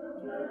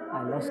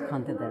lost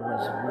contact. There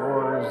was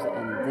wars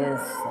and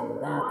this and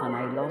that, and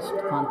I lost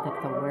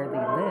contact of where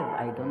they live.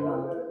 I don't know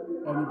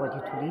anybody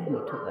to lead me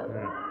to them.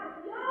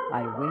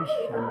 I wish.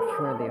 I'm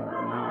sure they are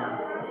now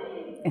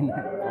in the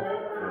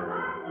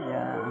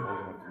yeah.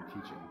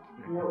 Teaching.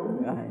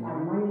 Na'ut are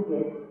money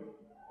gifts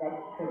that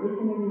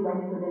traditionally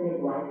went to the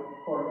midwife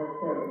for her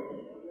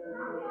services.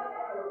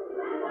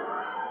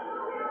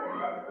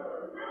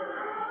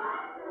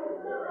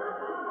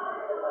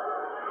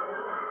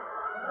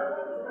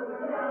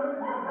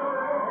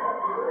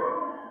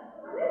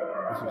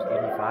 This was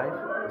 85?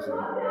 This is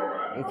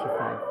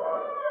 85.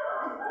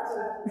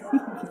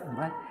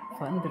 My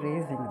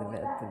fundraising, the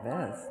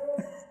best.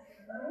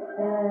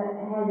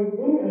 Had it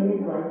been a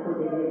midwife who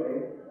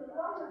delivered,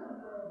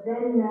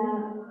 then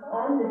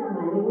all this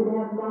money would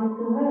have gone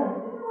to her,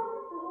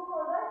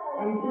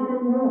 and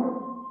even more.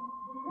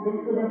 This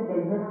would have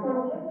been her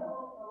fortune.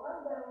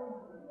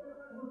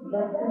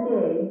 But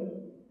today,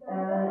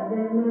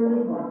 there's no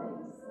midwife.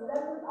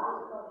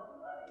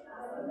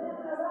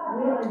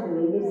 We are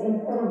doing it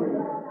informally.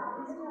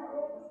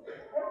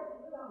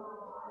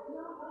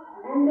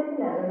 And the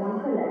clever one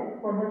collects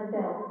for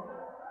herself.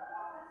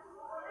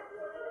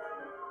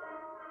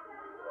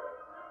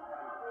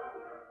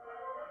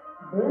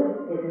 Birth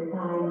is a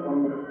time when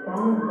the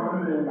strong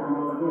bonding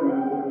among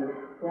women is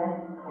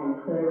expressed and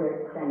further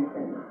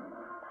strengthened.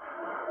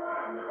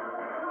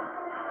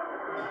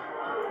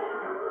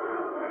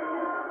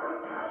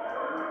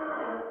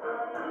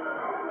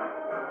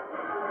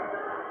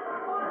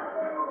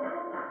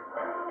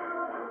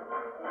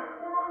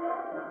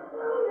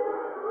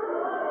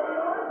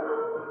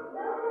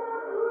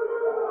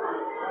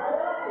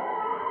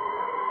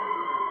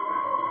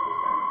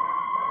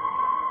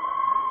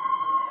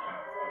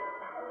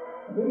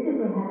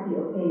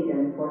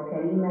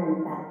 Karima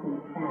and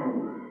Fatih's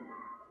families.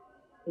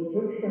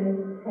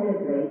 Egyptians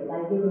celebrate by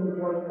giving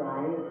joy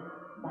cries,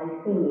 by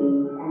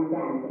singing and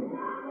dancing.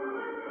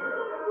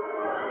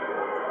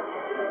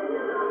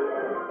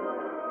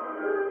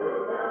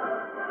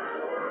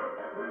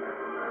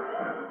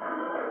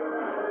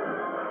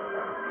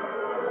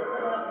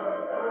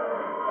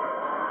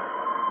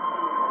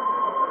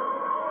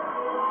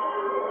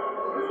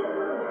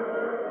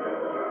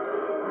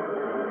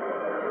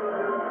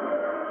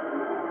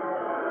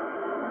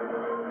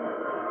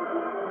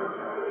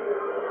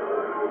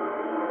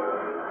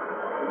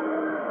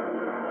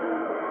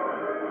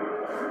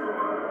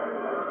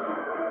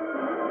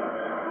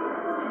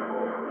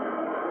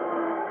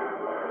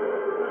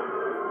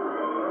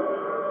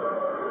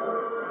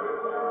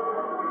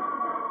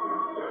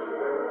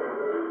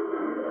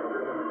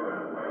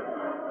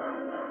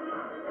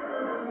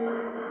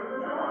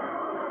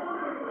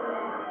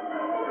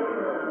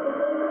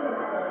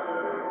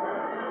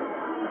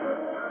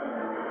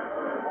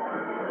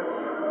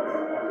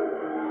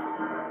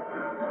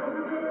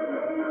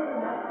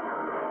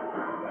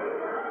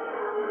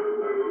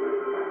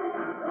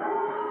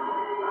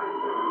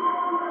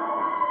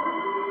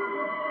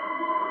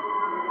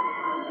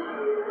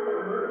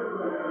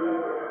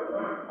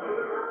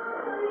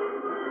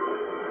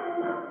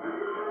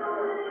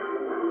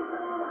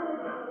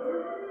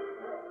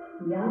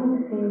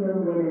 Young single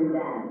women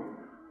dance,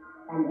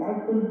 and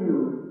as they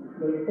do,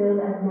 they serve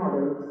as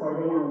models for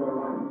the younger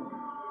ones.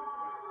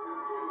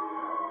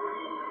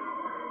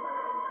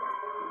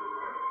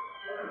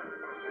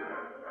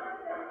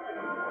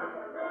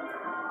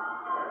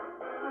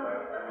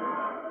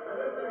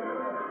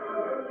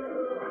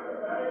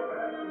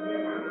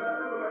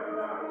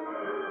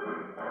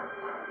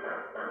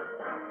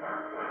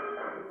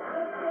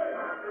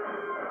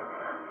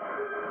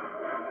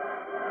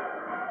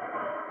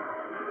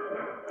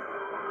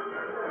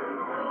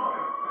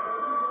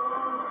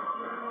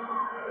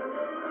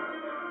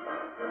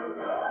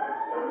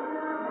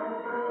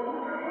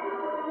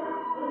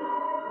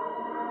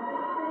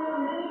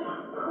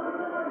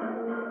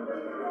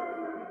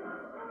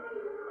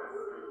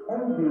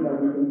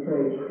 Everybody is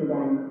encouraged to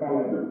dance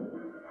ballet,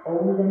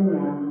 old and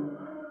young,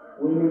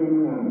 women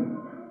and men.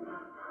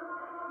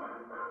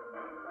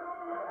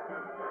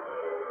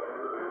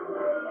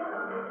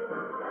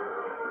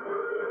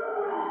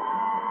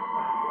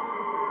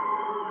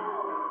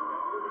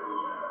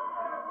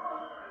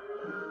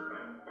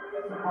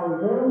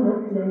 Although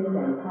Muslims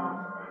and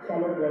Copts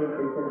celebrate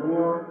the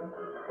Sebou,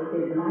 it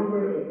is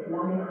neither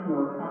Islamic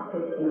nor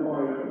Coptic in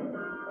origin.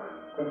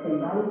 The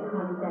symbolic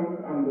content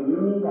and the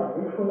meaning of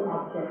ritual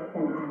objects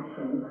and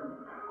actions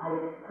are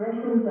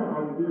expressions of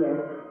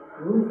ideas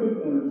rooted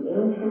in the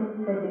ancient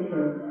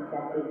traditions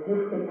that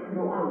existed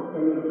throughout the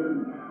Middle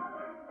East.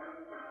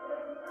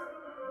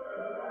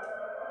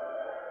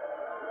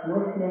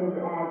 Muslims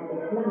add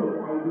Islamic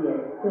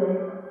ideas to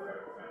it,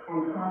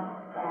 and Copts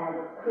add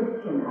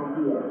Christian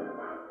ideas.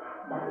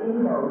 But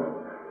in both,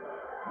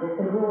 the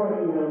Sebou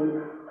remains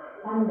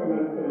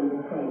fundamentally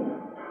the same.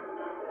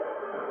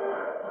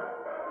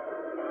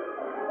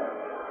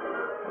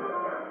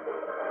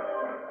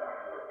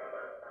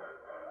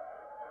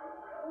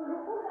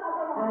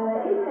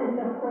 Incense,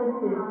 of course,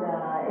 is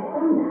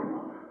alumna.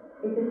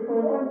 It is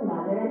for both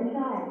mother and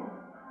child.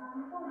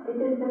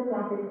 It is the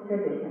Prophet's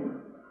tradition.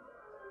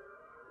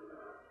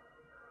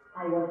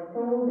 I was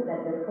told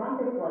that the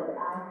Prophet was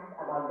asked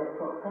about the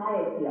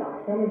propriety of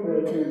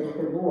celebrating the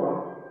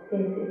Sebou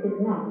since it is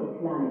not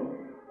Islamic.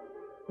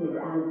 His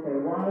answer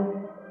was,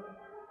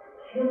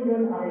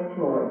 "Children are a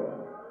joy.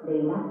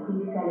 They must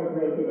be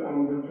celebrated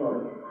and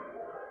rejoiced."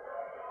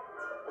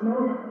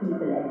 Most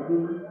people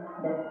agree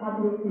that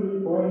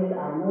publicly boys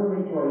are more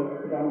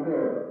rejoiced than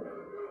girls.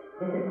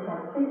 This is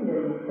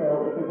particularly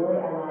so if a boy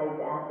arrives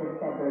after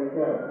several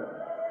girls.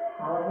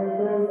 However,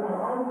 girls are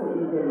also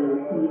eagerly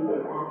received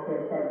if after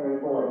several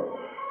boys.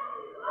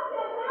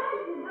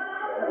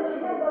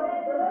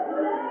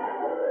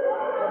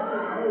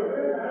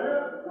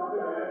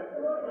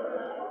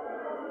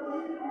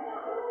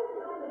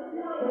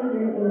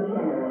 Children in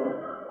general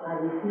are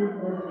received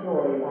with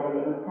joy by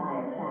the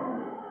entire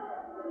family.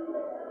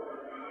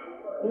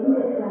 In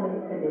the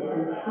Islamic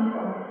tradition, sheep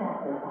are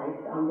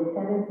sacrificed on the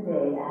seventh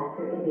day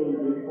after a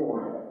baby is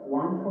born,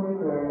 one for a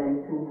girl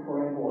and two for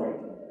a boy.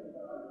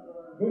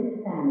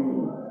 This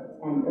family,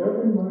 an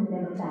urban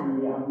Muslim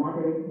family of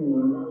moderate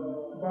means,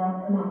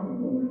 brought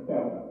mutton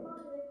instead.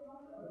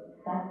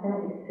 Fasta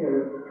is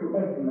served to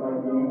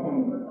everybody in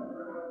attendance.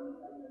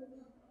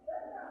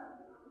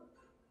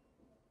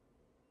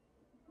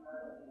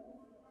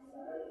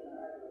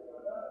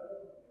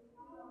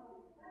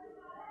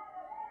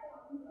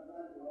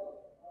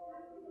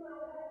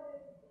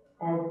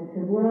 As the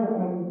Sebou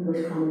ends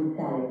with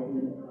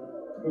commensality,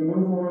 the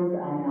newborns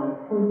are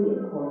now fully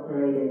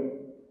incorporated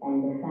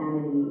and the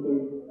family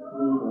is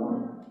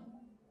reborn.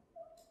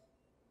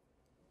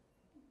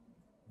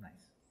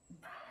 Nice.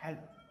 Hello.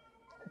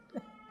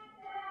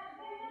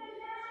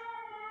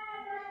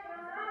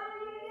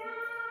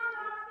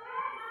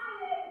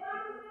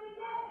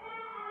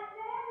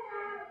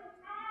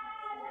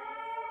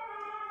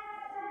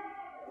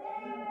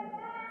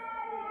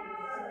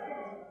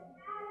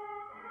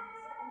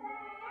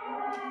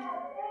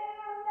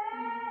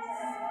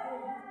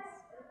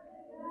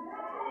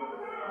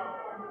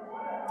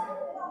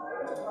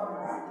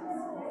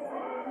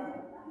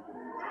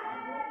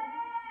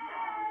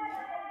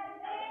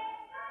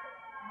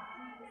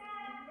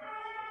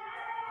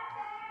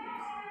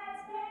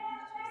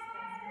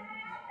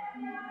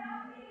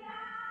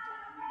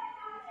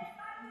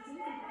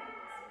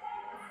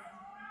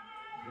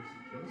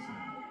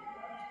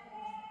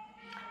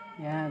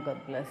 Yeah, God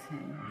bless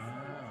him.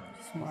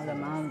 Small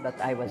amount, but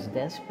I was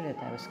desperate.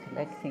 I was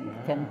collecting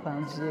 10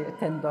 pounds here,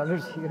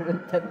 $10 here,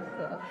 and 10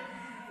 pounds.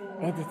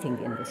 Editing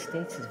in the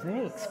States is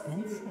very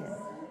expensive.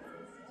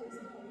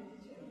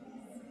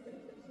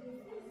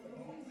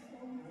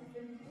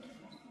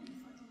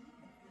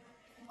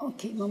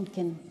 اوكي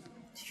ممكن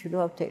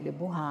تشيلوها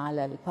وتقلبوها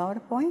على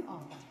الباوربوينت.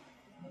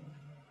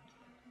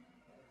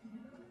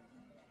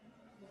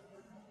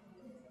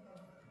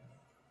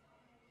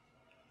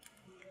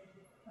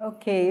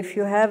 Okay, if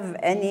you have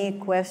any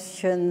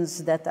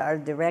questions that are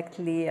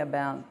directly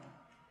about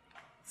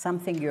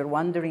something you're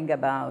wondering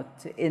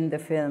about in the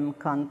film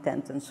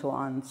content and so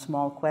on,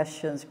 small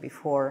questions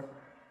before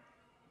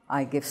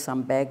I give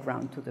some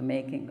background to the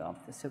making of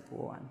the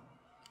Sebou one.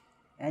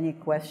 Any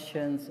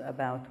questions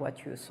about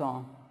what you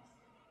saw?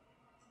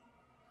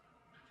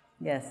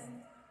 Yes?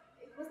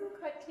 It wasn't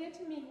quite clear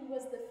to me who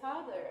was the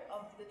father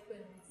of the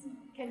twins.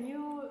 Can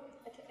you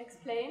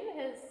explain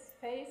his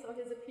face or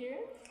his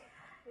appearance?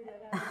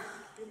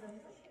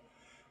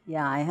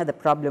 Yeah, I had a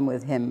problem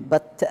with him,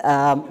 but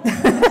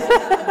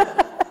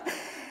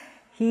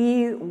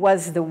he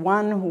was the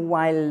one who,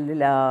 while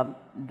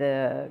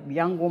the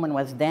young woman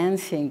was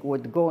dancing,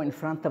 would go in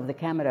front of the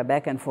camera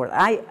back and forth.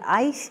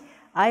 I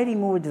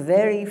removed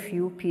very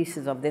few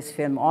pieces of this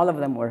film. All of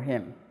them were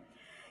him,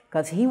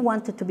 because he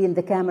wanted to be in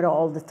the camera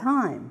all the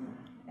time,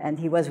 and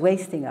he was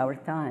wasting our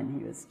time.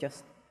 He was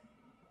just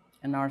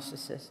a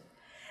narcissist.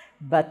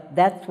 But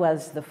that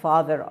was the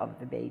father of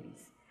the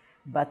babies.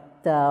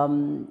 But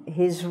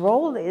his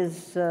role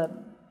is,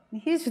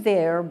 he's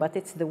there, but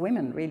it's the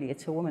women, really.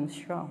 It's a women's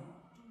show.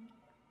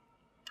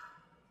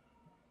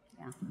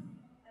 Yeah.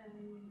 And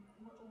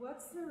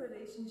what's the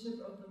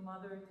relationship of the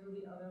mother to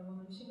the other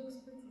woman? She looks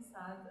pretty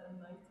sad and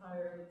like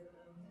tired.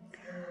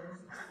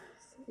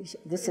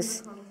 This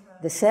is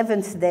the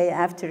 7th day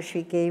after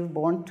she gave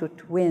birth to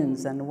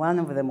twins, and one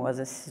of them was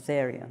a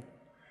cesarean.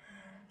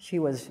 She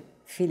was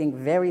feeling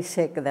very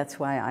sick. That's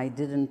why I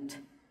didn't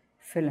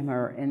film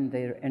her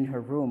in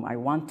her room. I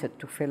wanted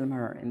to film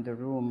her in the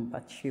room,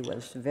 but she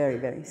was very,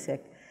 very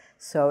sick.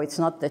 So it's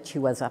not that she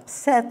was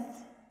upset.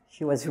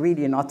 She was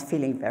really not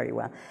feeling very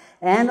well.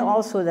 And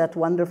also that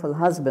wonderful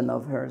husband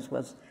of hers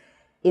was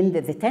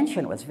the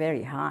tension was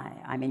very high.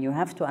 I mean, you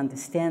have to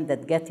understand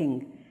that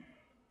getting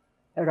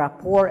a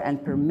rapport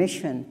and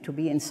permission to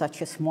be in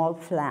such a small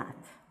flat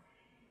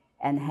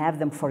and have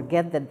them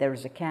forget that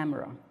there's a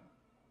camera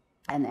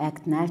and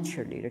act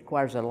naturally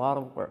requires a lot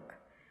of work.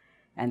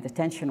 And the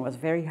tension was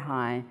very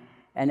high.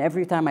 And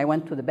every time I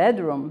went to the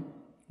bedroom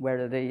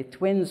where the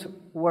twins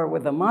were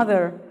with the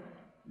mother,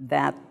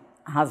 that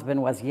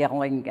husband was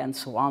yelling and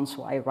so on,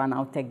 so I ran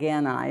out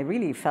again, and I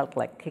really felt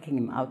like kicking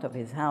him out of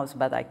his house,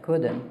 but I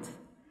couldn't.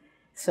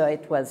 So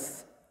it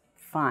was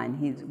fine.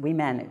 We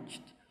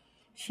managed.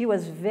 She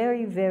was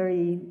very,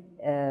 very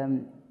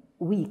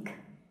weak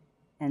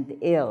and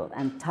ill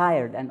and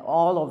tired and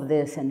all of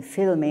this and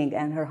filming,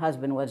 and her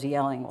husband was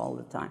yelling all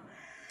the time.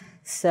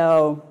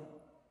 So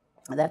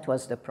that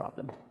was the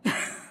problem.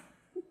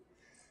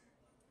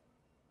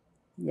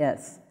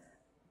 Yes.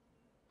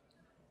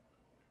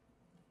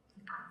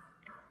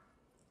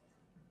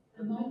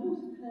 I might not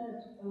have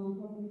heard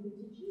properly, but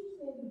did you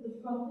say that the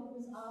prophet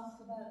was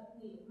asked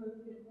about the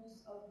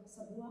appropriateness of the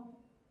Sebou?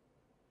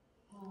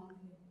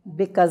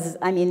 Because,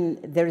 I mean,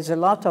 there is a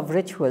lot of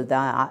ritual.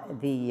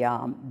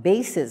 The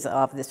basis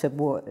of the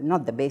Sebou,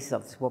 not the basis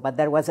of the Sebou, but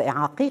there was a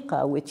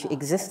aqiqah which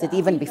existed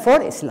even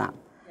before Islam.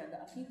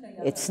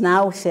 It's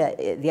now,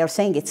 they are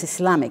saying it's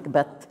Islamic,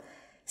 but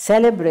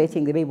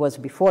celebrating the baby was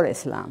before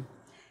Islam.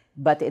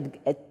 But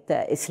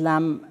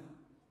Islam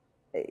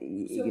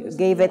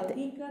gave it.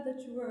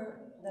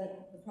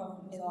 That the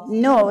Prophet was asked?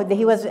 No,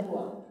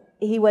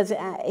 he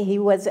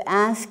was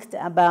asked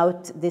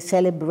about the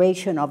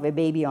celebration of a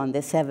baby on the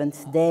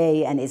 7th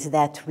day, and is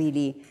that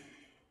really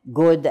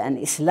good and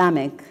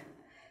Islamic?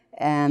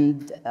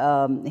 And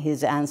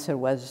his answer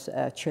was,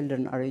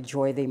 children are a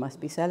joy, they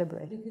must be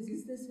celebrated. Because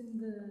is this in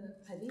the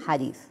hadith?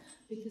 Hadith.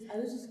 Because I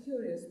was just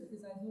curious,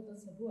 because I thought that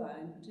Sebou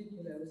in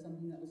particular was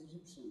something that was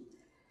Egyptian.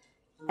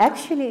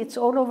 Actually, it's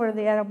all over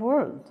the Arab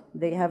world.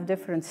 They have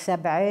different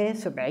sab'ah,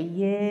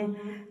 sub'iyya.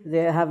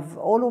 They have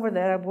all over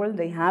the Arab world,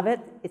 they have it.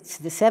 It's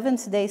the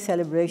 7th day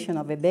celebration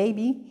of a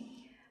baby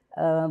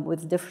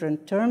with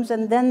different terms,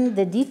 and then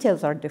the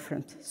details are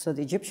different. So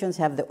the Egyptians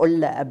have the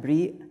ulla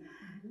abri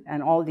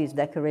and all these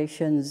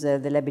decorations. The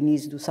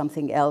Lebanese do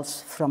something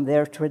else from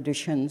their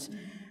traditions.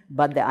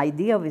 But the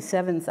idea of the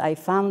 7th, I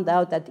found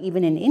out that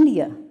even in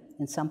India,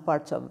 in some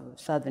parts of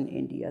southern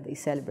India, they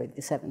celebrate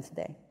the 7th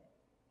day.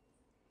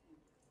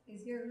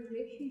 Is there a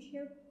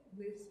relationship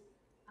with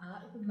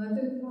the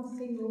mother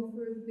crossing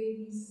over the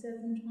baby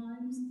 7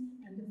 times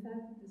and the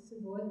fact that the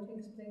Sebou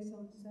takes place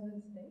on the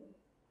 7th day?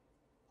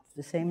 It's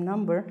the same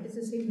number. It's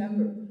the same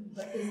number.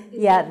 But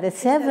yeah, the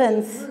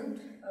 7th,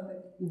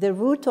 the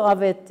root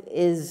of it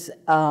is,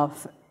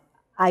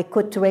 I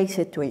could trace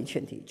it to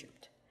ancient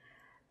Egypt,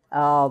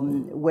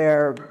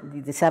 where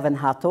the 7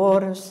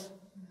 Hators,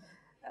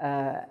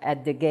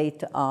 at the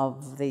gate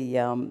of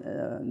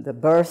the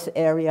birth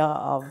area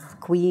of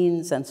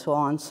queens and so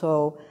on.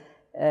 So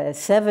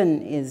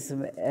 7 is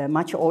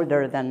much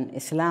older than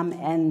Islam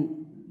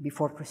and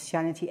before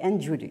Christianity and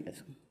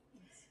Judaism.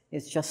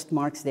 It just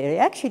marks the area.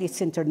 Actually,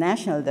 it's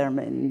international.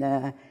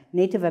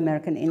 Native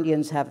American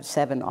Indians have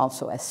 7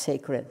 also as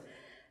sacred.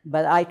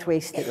 But I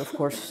traced it, of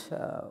course,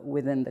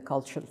 within the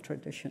cultural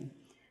tradition.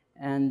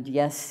 And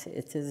yes,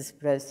 it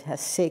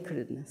has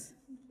sacredness.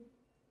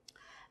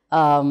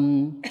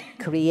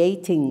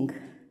 Creating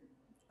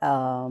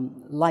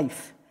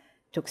life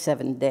took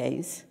 7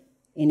 days,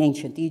 in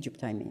ancient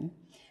Egypt, I mean.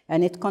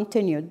 And it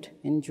continued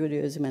in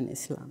Judaism and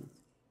Islam.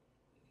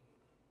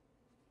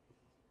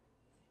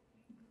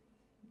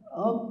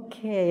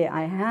 Okay,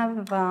 I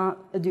have,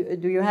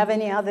 do you have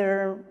any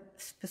other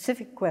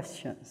specific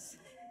questions?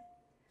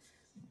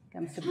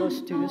 I'm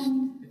supposed to just...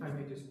 If I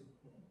may just...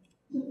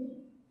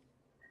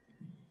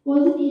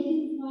 Was it easy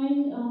to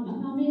find a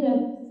family that,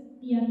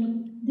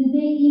 did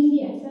they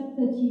easily accept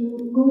that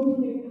you go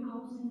to their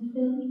house and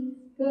film?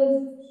 Because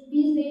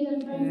these days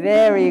I'm trying to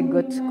Very film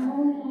good. my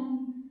own, and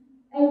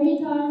every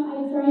time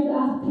I try to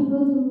ask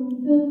people to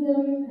film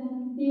them,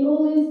 and they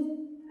always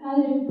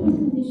either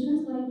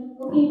preconditions like,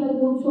 okay, but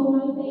don't show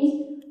my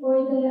face,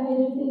 or they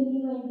either tell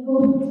me like, go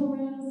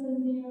somewhere else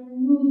and they are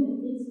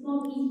nude. It's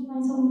not easy to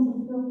find someone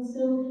to film.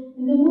 So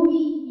in the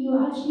movie, you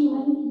actually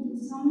went into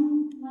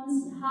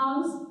someone's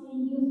house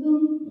and you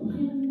filmed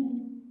him and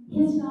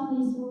his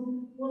family. So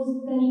was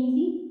that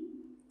easy?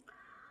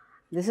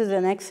 This is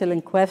an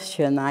excellent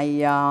question.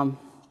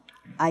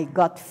 I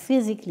got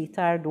physically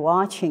tired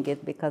watching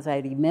it because I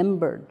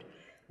remembered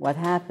what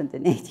happened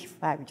in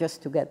 '85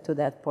 just to get to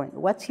that point.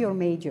 What's your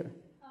major?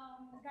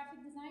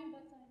 Graphic design,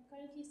 but I'm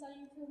currently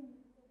studying film.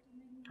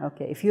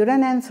 Okay, if you're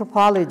in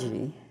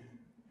anthropology,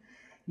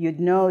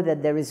 you'd know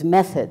that there is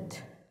method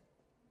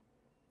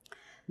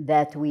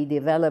that we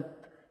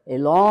develop a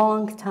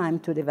long time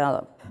to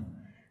develop.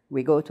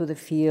 We go to the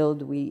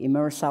field, we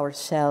immerse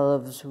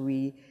ourselves,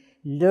 we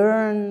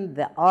learn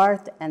the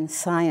art and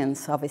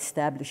science of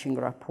establishing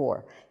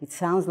rapport. It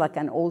sounds like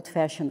an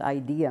old-fashioned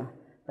idea,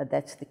 but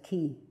that's the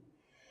key.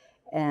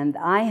 And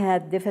I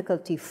had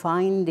difficulty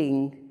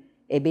finding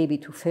a baby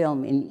to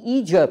film in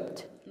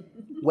Egypt,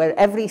 where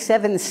every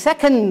 7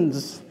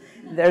 seconds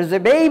there's a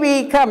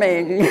baby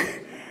coming.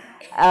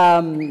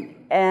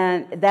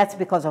 And that's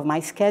because of my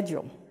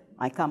schedule.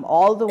 I come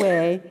all the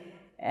way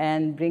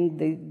and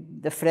bring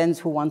the friends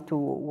who want to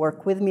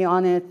work with me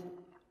on it.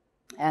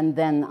 And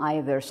then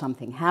either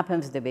something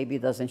happens, the baby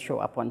doesn't show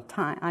up on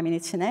time. I mean,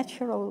 it's a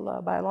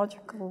natural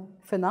biological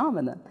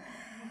phenomenon.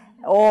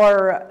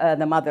 Or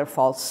the mother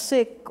falls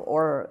sick,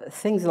 or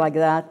things like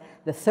that.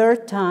 The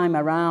 3rd time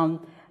around,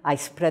 I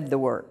spread the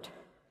word.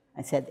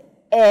 I said,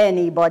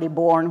 anybody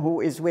born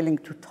who is willing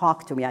to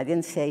talk to me. I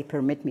didn't say,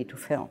 permit me to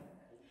film.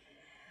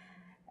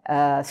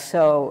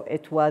 So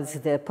it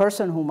was the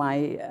person whom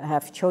I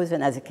have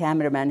chosen as a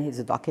cameraman. He's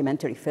a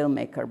documentary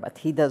filmmaker, but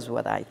he does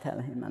what I tell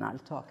him, and I'll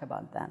talk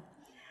about that.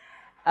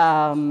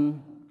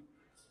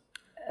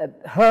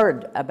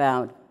 Heard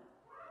about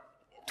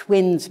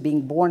twins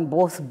being born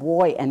both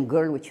boy and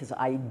girl, which is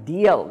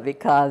ideal,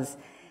 because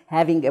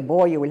having a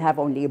boy, you will have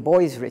only a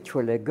boy's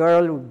ritual, a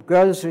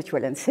girl's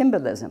ritual and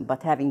symbolism,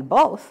 but having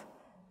both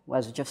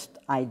was just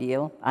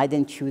ideal. I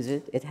didn't choose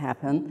it, it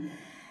happened.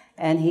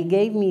 And he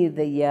gave me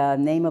the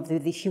name of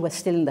she was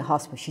still in the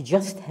hospital. She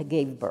just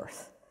gave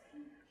birth.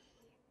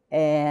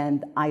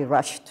 And I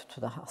rushed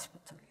to the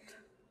hospital.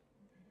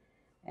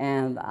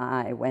 And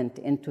I went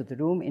into the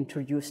room,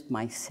 introduced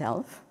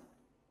myself,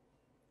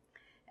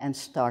 and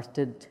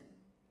started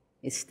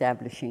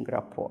establishing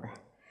rapport.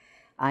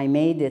 I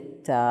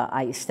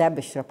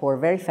established rapport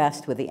very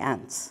fast with the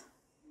aunts,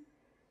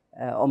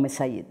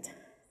 Said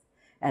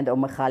and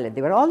Khalid.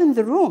 They were all in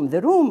the room. The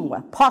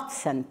room,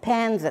 pots and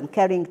pans and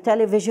carrying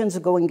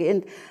televisions going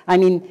in. I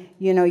mean,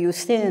 you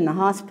stay in a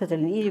hospital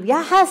in Egypt,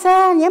 Ya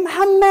Hassan, Ya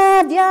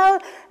Muhammad, Ya,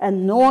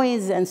 and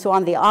noise and so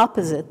on, the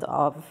opposite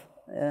of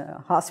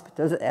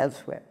hospitals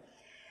elsewhere.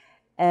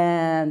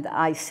 And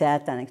I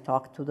sat and I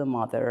talked to the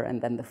mother,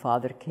 and then the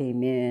father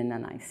came in,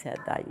 and I said,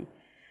 I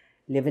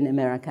live in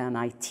America and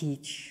I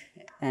teach,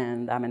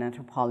 and I'm an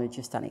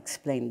anthropologist, and I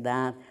explained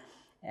that,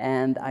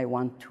 and I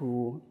want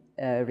to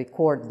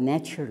record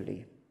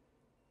naturally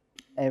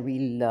a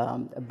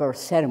real birth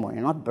ceremony,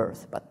 not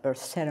birth, but birth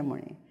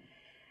ceremony.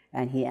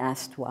 And he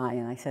asked why,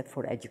 and I said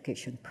for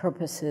education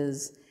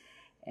purposes,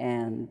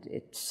 and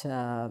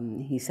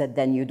he said,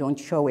 then you don't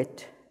show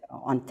it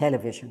on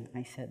television.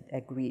 I said,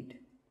 agreed.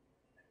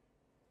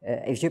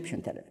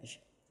 Egyptian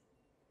television.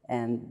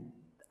 And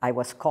I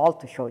was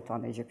called to show it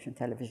on Egyptian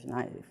television.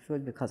 I feel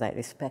because I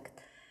respect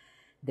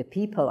the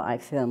people I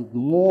filmed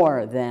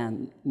more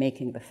than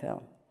making the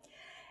film.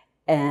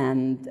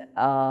 And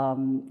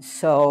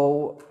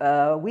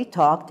so we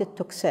talked. It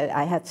took,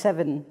 I had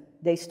 7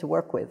 days to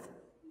work with.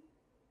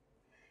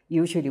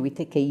 Usually we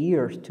take a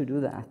year to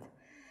do that.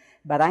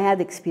 But I had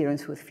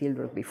experience with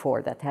fieldwork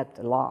before that helped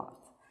a lot.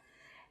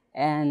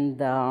 And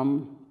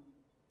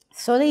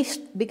so they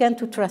began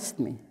to trust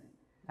me.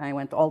 I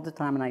went all the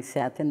time, and I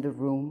sat in the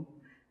room,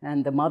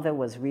 and the mother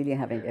was really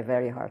having a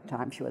very hard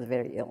time. She was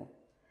very ill.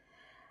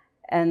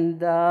 And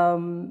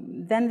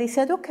then they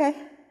said, okay.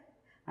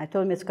 I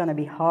told them it's going to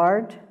be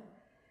hard.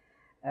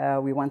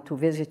 We want to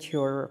visit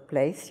your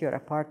place, your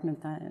apartment.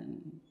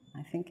 And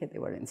I think they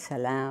were in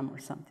Salam or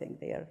something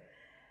there.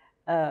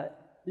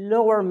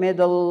 Lower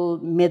middle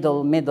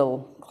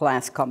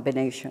class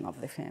combination of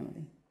the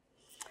family.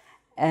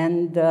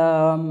 And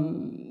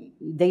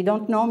they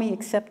don't know me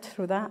except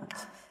through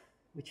that,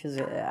 which is,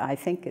 I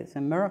think, is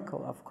a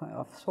miracle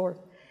of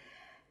sorts.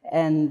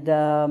 And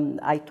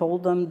I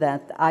told them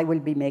that I will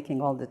be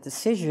making all the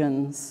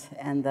decisions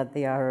and that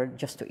they are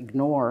just to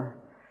ignore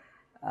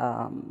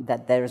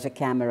that there's a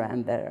camera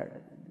and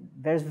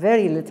there's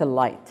very little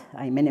light.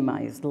 I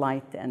minimized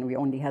light, and we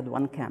only had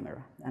one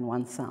camera and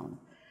one sound.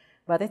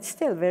 But it's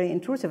still very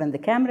intrusive, and the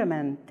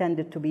cameraman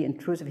tended to be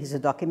intrusive. He's a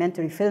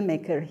documentary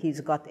filmmaker. He's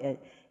got a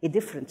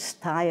different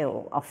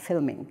style of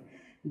filming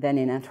than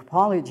in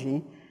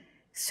anthropology.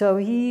 So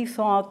he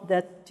thought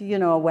that, you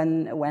know,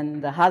 when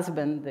the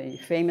husband, the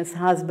famous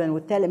husband,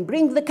 would tell him,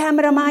 bring the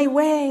camera my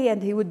way,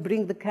 and he would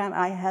bring the camera,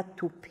 I had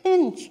to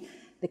pinch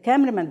the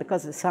cameraman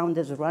because the sound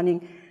is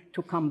running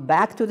to come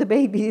back to the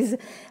babies.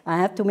 I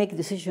had to make a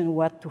decision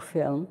what to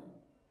film.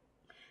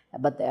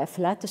 But the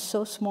flat is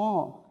so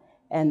small.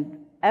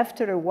 And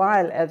after a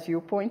while, as you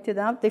pointed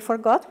out, they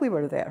forgot we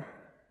were there.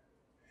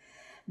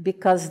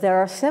 Because there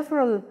are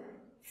several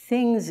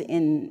things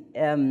in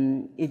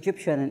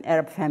Egyptian and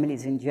Arab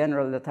families in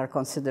general that are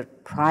considered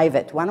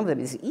private. One of them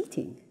is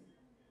eating.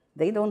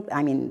 They don't,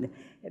 I mean,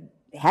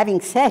 having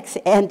sex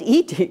and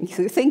eating,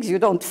 things you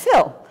don't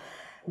film.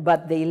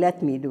 But they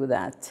let me do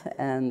that.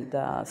 And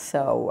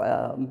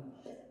so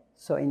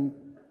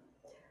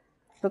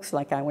looks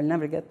like I will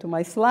never get to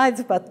my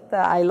slides, but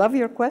I love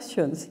your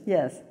questions,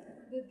 yes.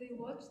 Did they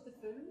watch the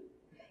film?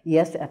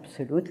 Yes,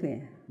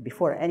 absolutely,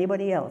 before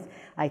anybody else.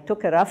 I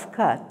took a rough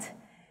cut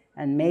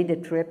and made a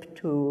trip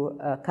to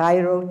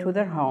Cairo, to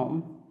their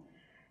home,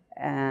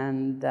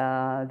 and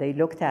they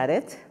looked at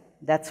it.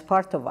 That's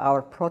part of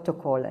our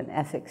protocol and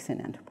ethics in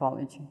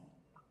anthropology.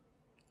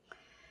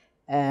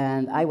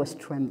 And I was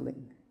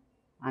trembling.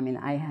 I mean,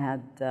 I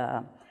had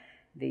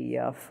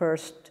the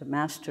first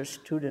master's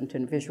student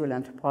in visual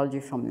anthropology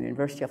from the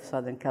University of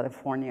Southern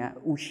California,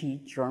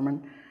 Ushi,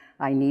 German.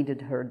 I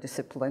needed her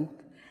discipline.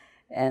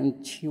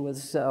 And she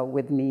was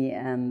with me,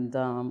 and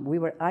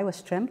I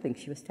was trembling.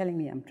 She was telling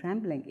me, I'm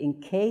trembling.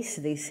 In case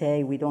they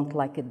say, we don't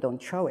like it,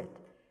 don't show it.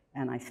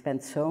 And I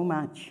spent so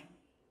much,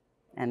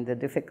 and the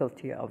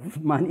difficulty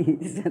of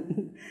monies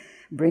and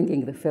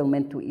bringing the film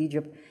into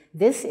Egypt.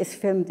 This is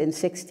filmed in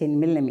 16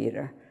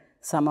 millimeter.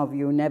 Some of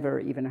you never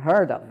even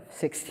heard of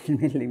 16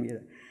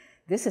 millimeter.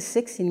 This is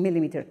 16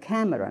 millimeter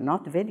camera,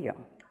 not video.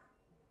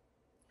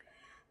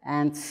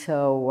 And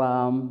so,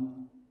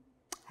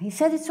 he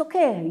said, it's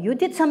okay, you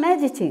did some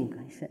editing.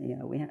 I said,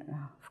 yeah,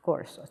 of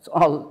course, it's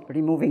all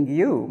removing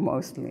you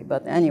mostly,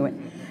 but anyway.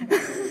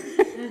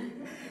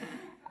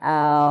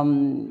 I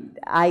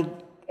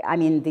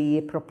mean,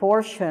 the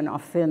proportion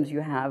of films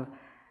you have,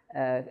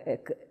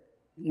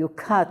 you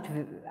cut,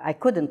 I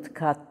couldn't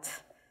cut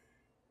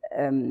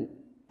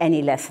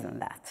any less than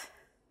that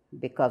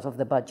because of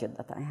the budget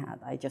that I had.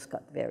 I just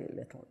got very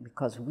little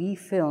because we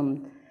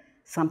filmed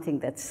something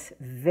that's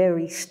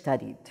very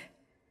studied.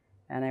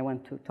 And I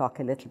want to talk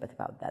a little bit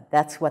about that.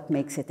 That's what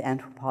makes it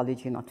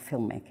anthropology, not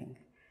filmmaking.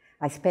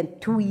 I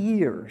spent 2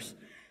 years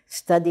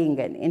studying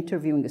and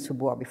interviewing the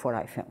Sebou before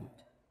I filmed.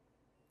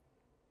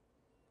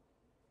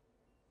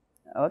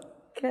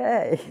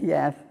 Okay,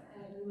 yes.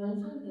 You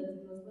mentioned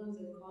that Muslims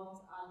and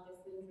Copts add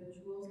different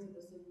rituals to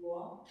the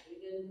Sebou. You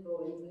didn't go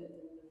into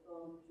it in the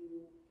film. Can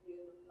you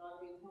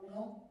elaborate on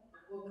that?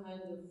 What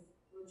kind of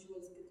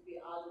rituals could be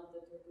added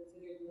that are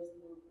considered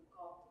Muslim and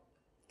Coptic?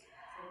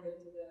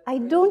 I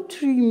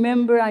don't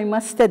remember, I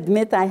must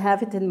admit, I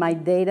have it in my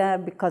data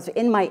because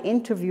in my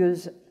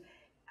interviews,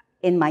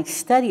 in my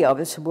study of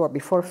the Sebou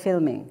before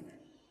filming,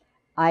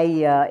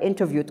 I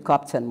interviewed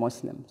Copts and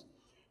Muslims.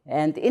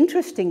 And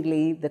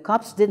interestingly, the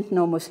Copts didn't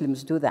know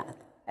Muslims do that,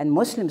 and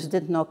Muslims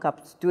didn't know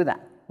Copts do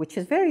that, which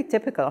is very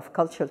typical of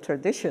cultural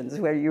traditions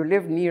where you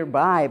live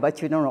nearby,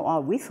 but you don't know, oh,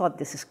 we thought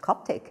this is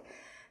Coptic.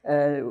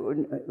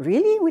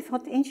 Really? We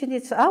thought ancient,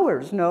 it's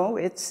ours. No,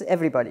 it's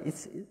everybody,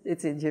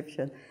 it's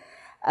Egyptian.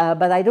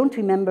 But I don't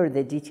remember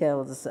the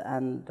details,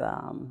 and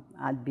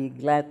I'd be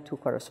glad to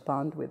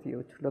correspond with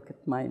you to look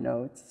at my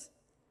notes.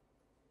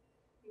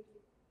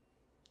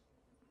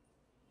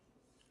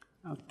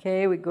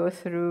 Okay, we go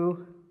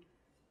through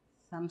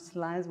some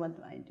slides. What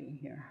do I do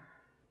here?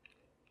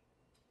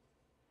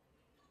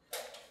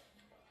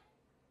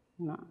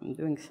 No, I'm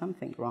doing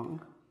something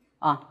wrong.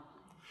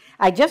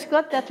 I just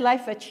got that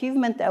Life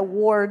Achievement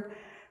Award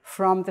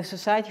from the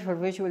Society for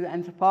Visual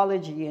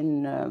Anthropology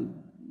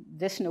in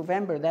this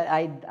November. That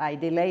I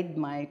delayed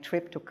my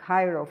trip to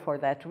Cairo for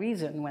that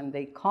reason. When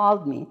they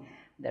called me,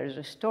 there's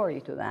a story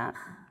to that.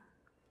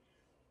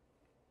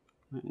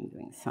 I'm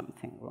doing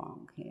something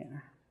wrong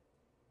here.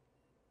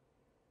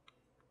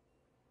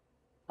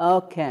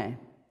 Okay,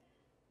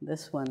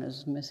 This one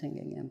is missing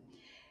again.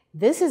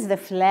 This is the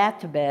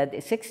flatbed,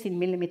 a 16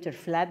 millimeter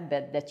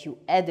flatbed that you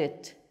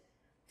edit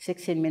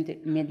 16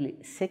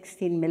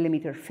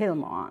 millimeter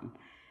film on.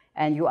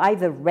 And you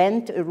either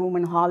rent a room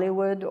in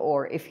Hollywood,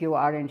 or if you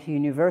are in a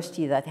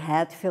university that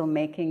had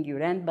filmmaking, you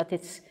rent, but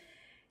it's,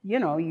 you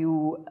know,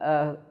 you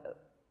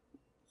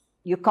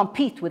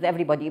compete with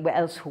everybody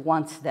else who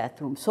wants that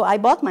room. So I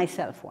bought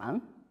myself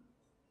one.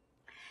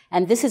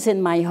 And this is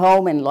in my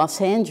home in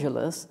Los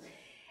Angeles.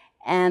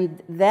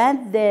 And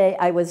that day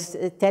I was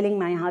telling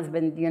my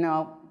husband, you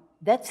know,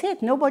 that's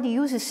it. Nobody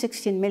uses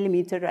 16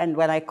 millimeter. And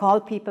when I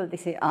call people, they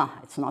say,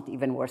 it's not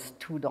even worth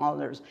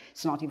 $2.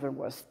 It's not even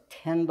worth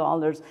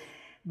 $10.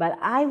 But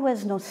I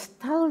was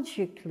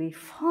nostalgically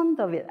fond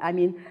of it. I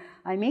mean,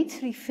 I made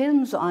 3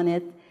 films on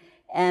it.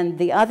 And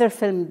the other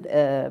film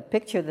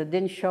picture that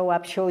didn't show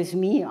up shows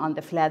me on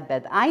the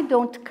flatbed. I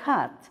don't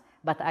cut,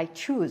 but I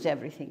choose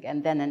everything.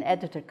 And then an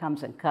editor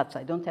comes and cuts.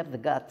 I don't have the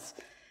guts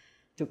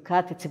to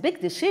cut. It's a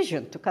big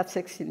decision to cut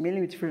 16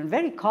 millimeter film,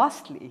 very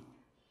costly.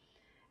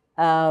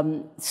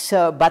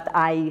 But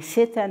I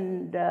sit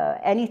and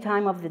any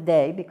time of the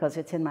day, because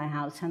it's in my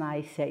house, and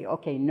I say,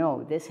 okay,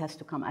 no, this has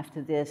to come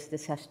after this.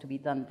 This has to be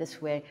done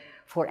this way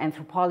for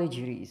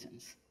anthropology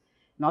reasons,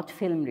 not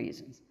film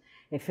reasons.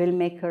 A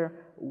filmmaker,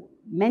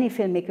 many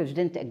filmmakers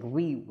didn't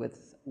agree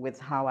with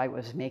how I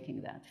was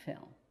making that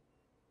film.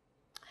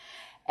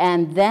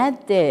 And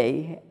that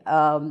day,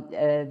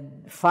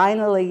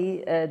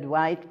 finally,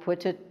 Dwight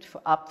put it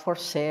up for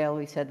sale.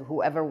 He said,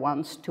 whoever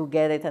wants to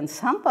get it. And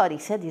somebody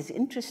said he's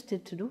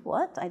interested to do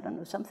what? I don't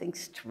know, something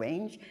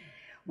strange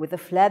with a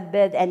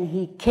flatbed. And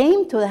he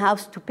came to the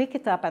house to pick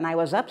it up, and I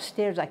was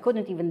upstairs. I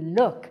couldn't even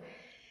look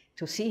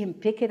to see him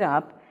pick it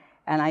up.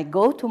 And I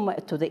go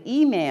to the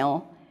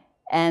email,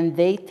 and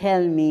they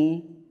tell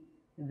me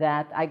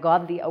that I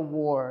got the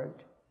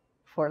award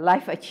for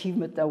Lifetime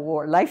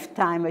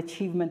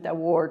Achievement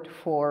Award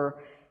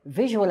for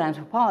visual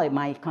anthropology,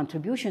 my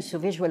contributions to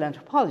visual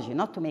anthropology,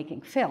 not to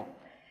making film,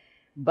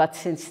 but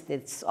since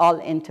it's all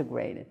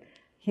integrated.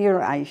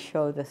 Here I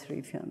show the 3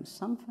 films.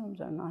 Some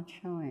films are not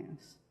showing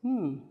us.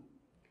 And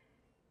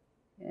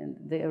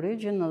the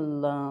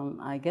original,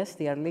 I guess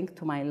they are linked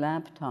to my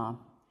laptop.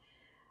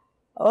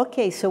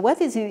 Okay, so what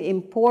is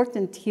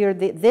important here,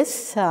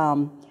 this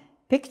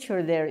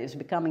picture there is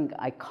becoming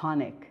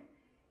iconic.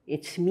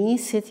 It's me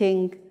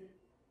sitting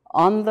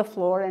on the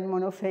floor in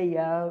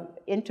Monofeya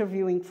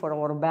interviewing for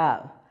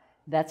Orbal.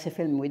 That's a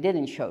film we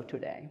didn't show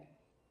today.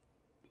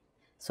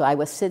 So I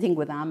was sitting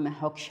with Amme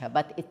Hoksha,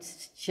 but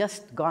it's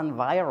just gone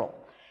viral.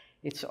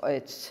 It's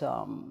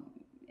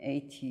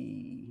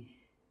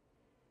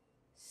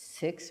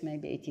 86,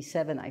 maybe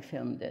 87 I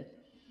filmed it.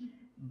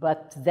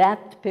 But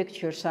that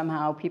picture,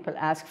 somehow people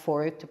ask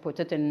for it to put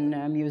it in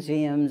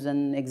museums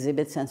and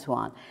exhibits and so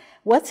on.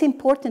 What's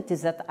important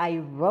is that I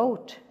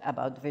wrote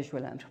about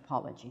visual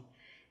anthropology,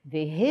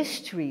 the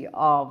history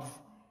of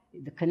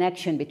the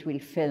connection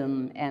between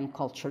film and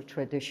cultural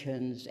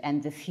traditions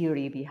and the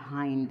theory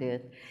behind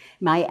it,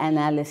 my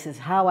analysis,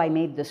 how I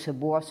made the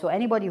Sebou. So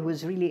anybody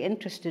who's really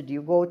interested,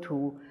 you go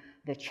to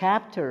the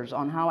chapters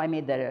on how I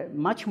made that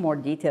much more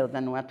detailed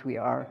than what we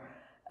are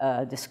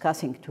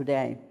discussing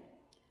today.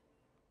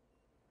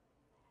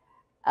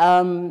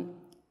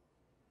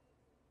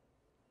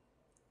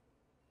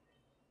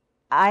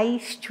 I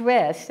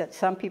stress that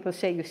some people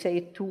say you say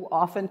it too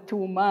often,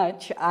 too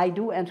much. I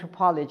do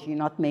anthropology,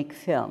 not make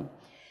film.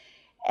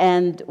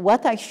 And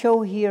what I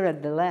show here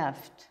at the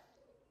left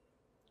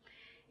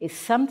is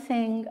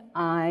something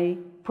I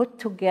put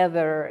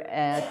together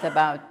at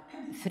about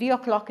 3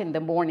 o'clock in the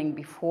morning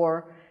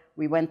before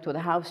we went to the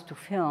house to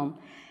film,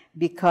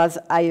 because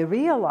I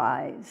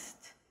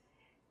realized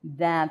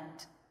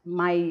that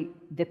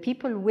the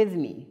people with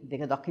me,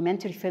 the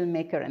documentary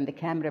filmmaker and the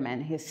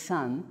cameraman, his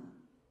son,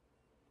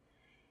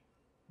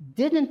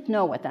 didn't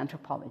know what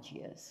anthropology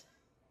is.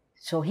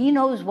 So he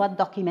knows what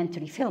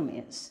documentary film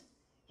is.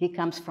 He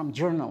comes from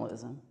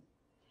journalism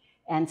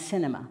and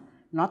cinema,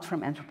 not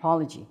from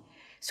anthropology.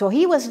 So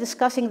he was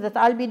discussing that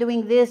I'll be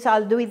doing this,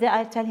 I'll do that.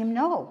 I tell him,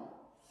 no,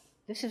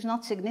 this is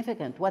not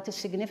significant. What is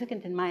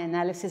significant in my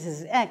analysis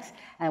is X.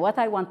 And what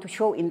I want to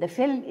show in the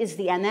film is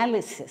the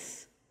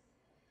analysis,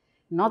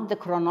 not the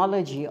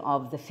chronology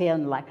of the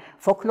film. Like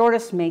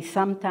folklorists may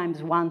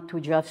sometimes want to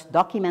just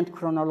document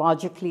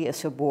chronologically a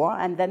Sebou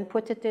and then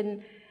put it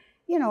in,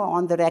 you know,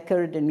 on the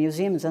record in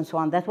museums and so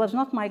on. That was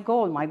not my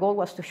goal. My goal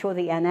was to show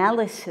the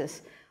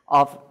analysis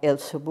of El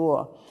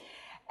Sebou.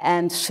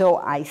 And so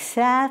I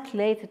sat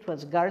late. It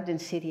was Garden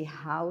City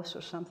House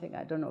or something.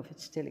 I don't know if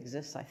it still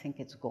exists. I think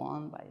it's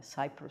gone by a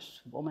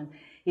Cyprus woman.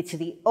 It's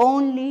the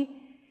only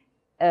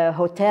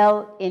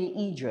hotel in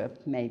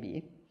Egypt,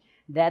 maybe,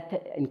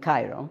 in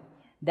Cairo,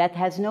 that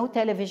has no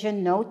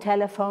television, no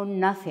telephone,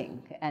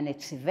 nothing. And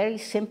it's a very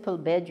simple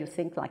bed. You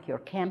think like you're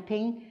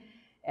camping,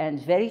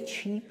 and very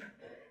cheap,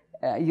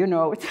 you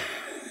know.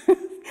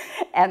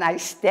 And I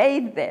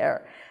stayed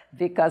there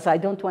because I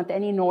don't want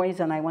any noise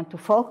and I want to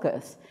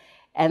focus.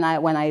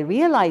 And when I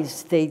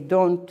realized they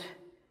don't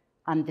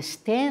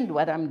understand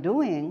what I'm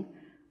doing,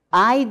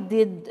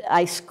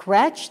 I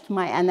scratched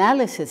my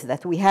analysis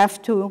that we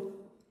have to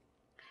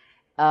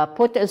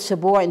put El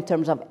Sebou in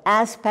terms of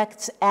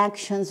aspects,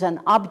 actions, and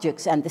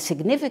objects, and the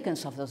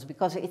significance of those,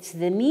 because it's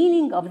the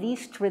meaning of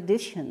these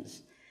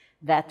traditions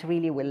that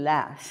really will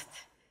last.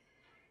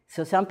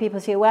 So some people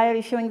say, why are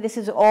you showing this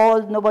is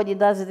old, nobody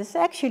does this?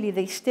 Actually,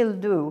 they still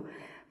do.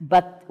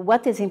 But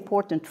what is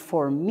important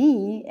for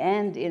me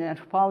and in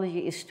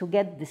anthropology is to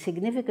get the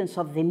significance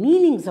of the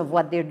meanings of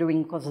what they're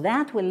doing, because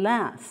that will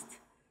last.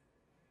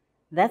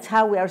 That's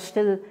how we are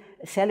still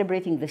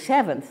celebrating the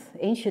 7th.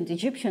 Ancient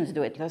Egyptians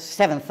do it. That's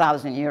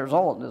 7,000 years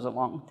old is a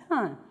long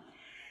time.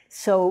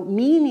 So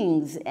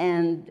meanings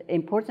and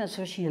importance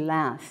actually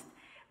last,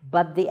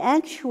 but the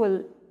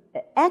actual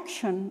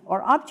action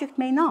or object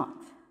may not,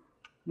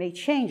 may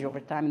change over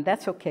time, and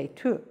that's okay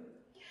too.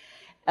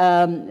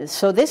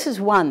 So this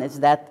is one, is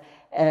that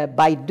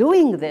by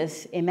doing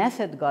this, a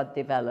method got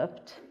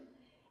developed,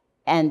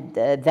 and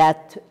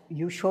that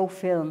you show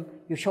film,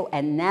 you show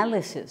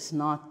analysis,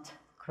 not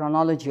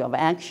chronology of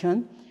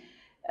action.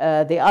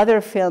 The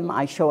other film,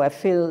 I show a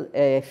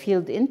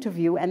field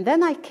interview, and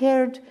then I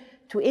cared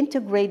to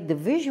integrate the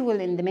visual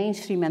in the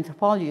mainstream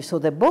anthropology. So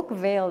the book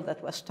Veil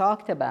that was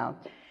talked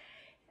about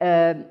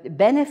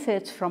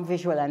benefits from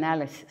visual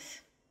analysis.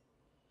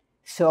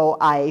 So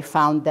I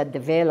found that the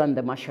veil and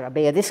the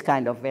mashrabiyah, this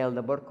kind of veil,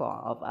 the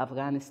burqa of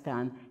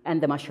Afghanistan, and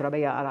the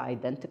mashrabiyah are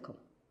identical.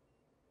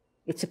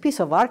 It's a piece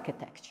of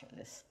architecture,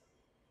 this.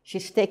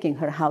 She's taking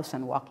her house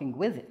and walking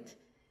with it.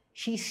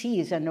 She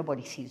sees and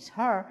nobody sees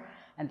her,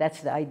 and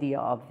that's the idea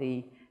of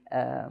the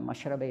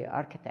mashrabiyah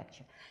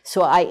architecture.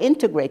 So I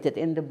integrated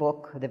in the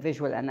book the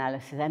visual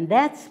analysis, and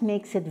that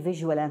makes it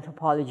visual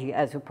anthropology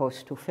as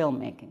opposed to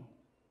filmmaking.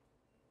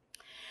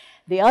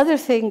 The other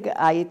thing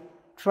I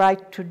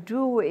tried to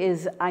do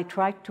is I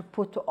tried to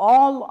put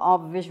all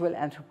of visual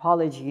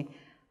anthropology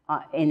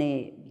in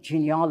a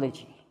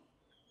genealogy,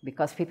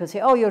 because people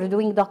say, oh, you're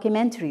doing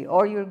documentary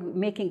or you're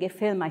making a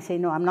film. I say,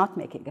 no, I'm not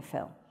making a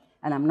film,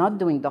 and I'm not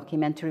doing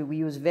documentary. We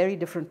use very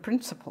different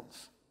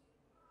principles.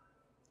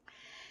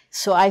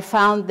 So I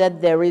found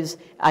that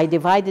I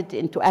divided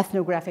into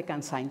ethnographic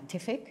and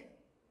scientific.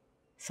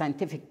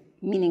 Scientific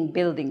meaning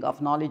building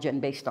of knowledge and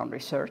based on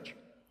research.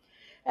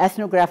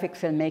 Ethnographic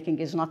filmmaking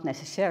is not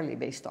necessarily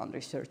based on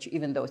research,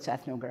 even though it's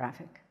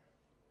ethnographic.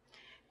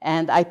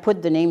 And I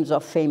put the names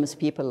of famous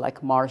people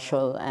like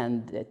Marshall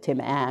and Tim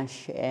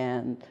Ash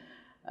and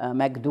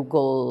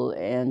McDougall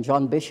and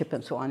John Bishop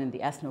and so on in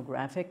the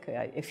ethnographic.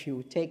 If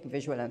you take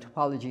visual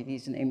anthropology,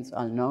 these names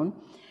are known.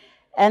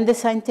 And the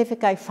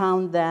scientific, I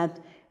found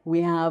that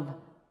we have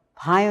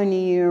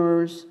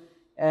pioneers,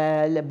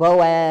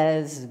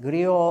 Boaz,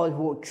 Griol,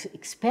 who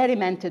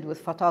experimented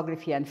with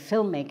photography and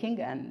filmmaking,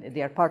 and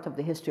they are part of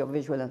the history of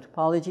visual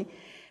anthropology.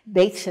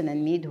 Bateson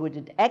and Mead, who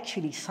did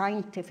actually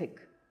scientific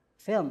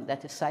film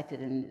that is cited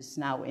and is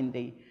now in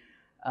the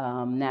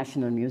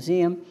National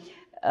Museum.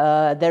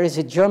 There is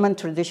a German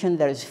tradition,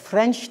 there is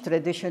French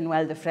tradition.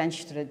 Well, the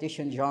French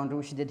tradition, Jean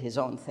Rouch did his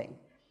own thing.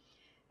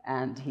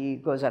 And he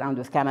goes around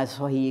with cameras,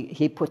 so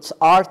he puts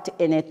art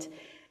in it,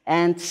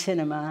 and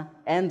cinema,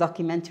 and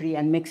documentary,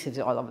 and mixes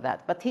all of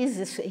that. But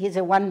he's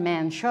a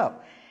one-man show.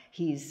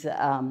 He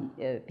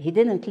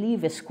didn't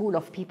leave a school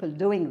of people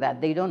doing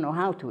that. They don't know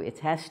how to. It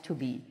has to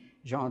be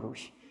Jean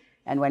Rouch.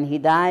 And when he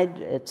died,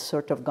 it's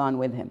sort of gone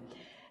with him.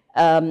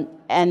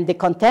 And the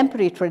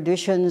contemporary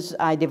traditions,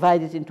 I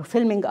divided into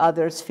filming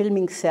others,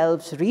 filming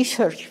selves,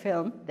 research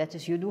film, that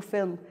is, you do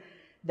film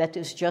that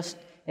is just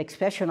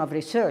expression of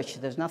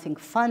research. There's nothing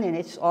fun in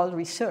it, it's all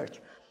research.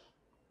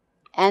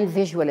 And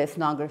visual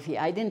ethnography.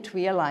 I didn't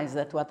realize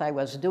that what I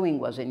was doing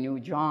was a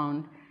new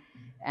genre,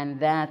 and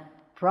that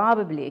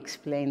probably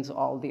explains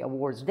all the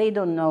awards. They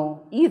don't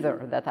know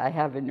either that I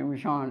have a new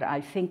genre.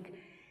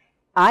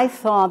 I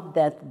thought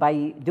that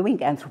by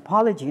doing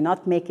anthropology,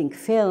 not making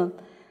film,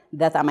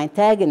 that I'm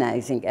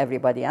antagonizing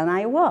everybody, and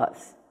I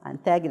was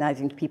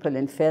antagonizing people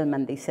in film,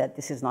 and they said,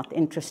 this is not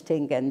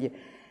interesting,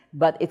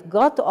 but it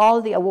got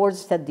all the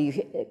awards. That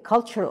the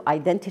cultural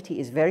identity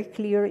is very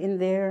clear in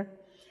there.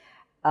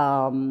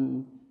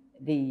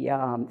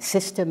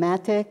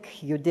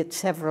 Systematic, you did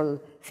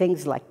several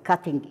things like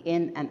cutting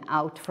in and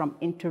out from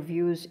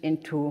interviews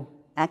into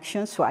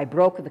action. So I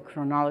broke the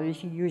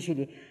chronology,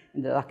 usually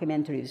in the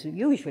documentaries,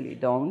 usually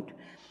don't.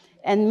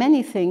 And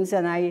many things,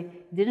 and I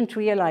didn't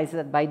realize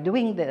that by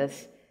doing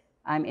this,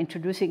 I'm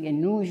introducing a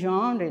new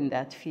genre in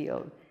that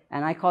field,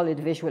 and I call it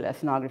visual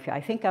ethnography.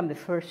 I think I'm the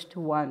first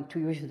one to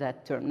use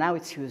that term. Now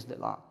it's used a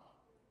lot.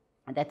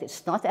 And that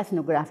it's not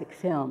ethnographic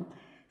film,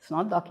 it's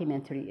not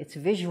documentary, it's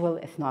visual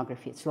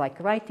ethnography. It's like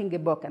writing a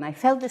book. And I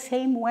felt the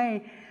same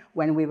way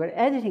when we were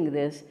editing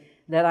this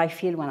that I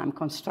feel when I'm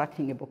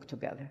constructing a book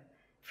together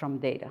from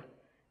data.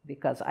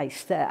 Because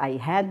I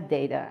had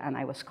data and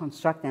I was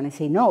constructing, and I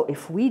say, no,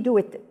 if we do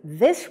it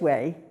this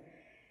way,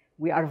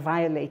 we are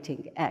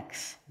violating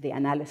X, the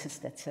analysis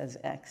that says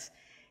X.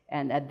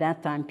 And at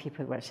that time,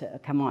 people were saying,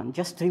 come on,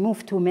 just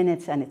remove 2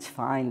 minutes and it's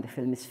fine, the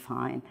film is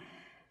fine.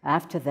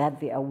 After that,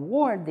 the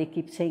award, they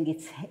keep saying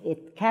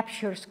it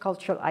captures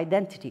cultural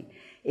identity.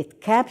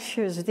 It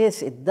captures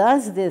this, it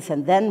does this,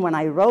 and then when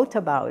I wrote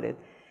about it,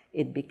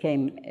 it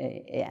became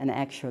an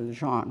actual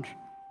genre.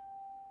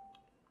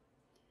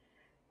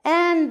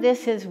 And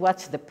this is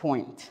what's the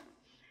point.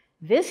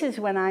 This is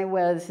when I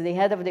was the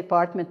head of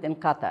department in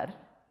Qatar.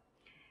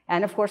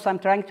 And of course, I'm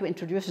trying to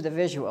introduce the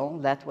visual.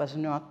 That was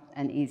not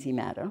an easy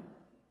matter.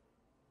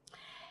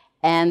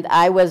 And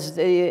I was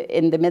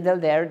in the middle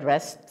there,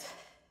 dressed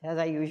as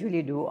I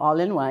usually do, all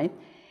in white.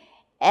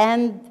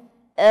 And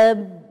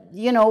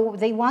you know,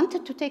 they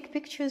wanted to take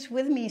pictures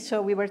with me,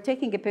 so we were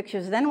taking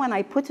pictures. Then when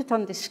I put it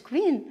on the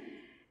screen,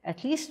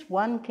 at least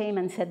one came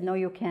and said, no,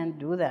 you can't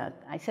do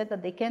that. I said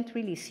that they can't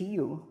really see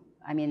you.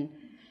 I mean,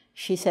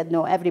 she said,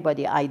 no,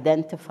 everybody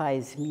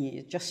identifies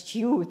me. Just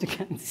you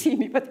can see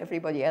me, but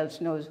everybody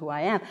else knows who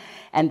I am.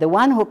 And the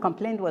one who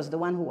complained was the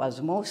one who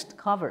was most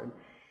covered.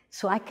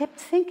 So I kept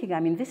thinking, I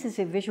mean, this is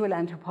a visual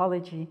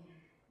anthropology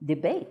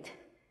debate.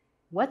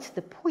 What's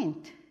the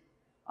point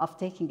of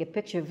taking a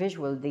picture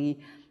visual? The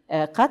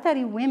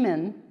Qatari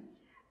women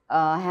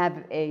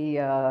have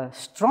a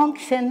strong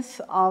sense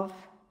of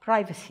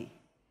privacy.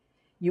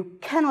 You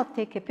cannot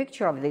take a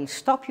picture of it. They'll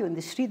stop you in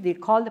the street, they'll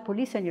call the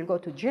police, and you'll go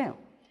to jail.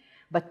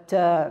 But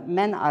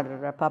men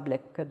are a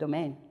public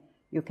domain.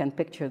 You can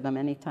picture them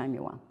anytime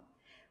you want.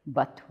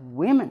 But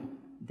women,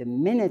 the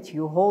minute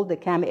you hold the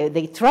camera,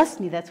 they trust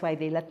me, that's why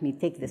they let me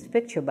take this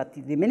picture, but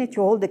the minute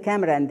you hold the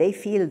camera and they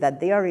feel that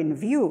they are in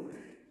view,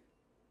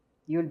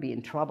 you'll be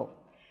in trouble.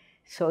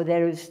 So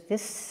there is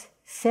this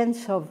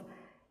sense of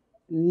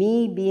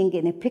me being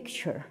in a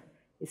picture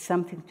is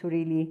something to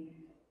really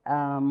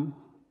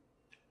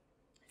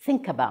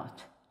think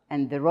about,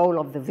 and the role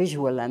of the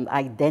visual and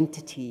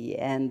identity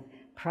and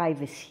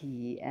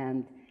privacy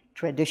and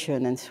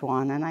tradition and so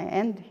on. And I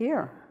end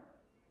here.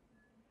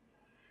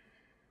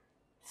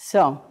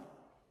 So,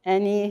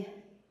 any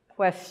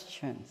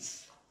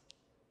questions?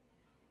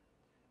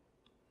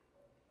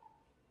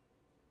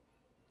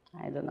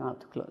 I don't know how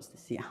to close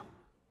this. Yeah.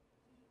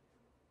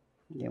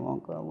 They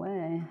won't go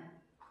away.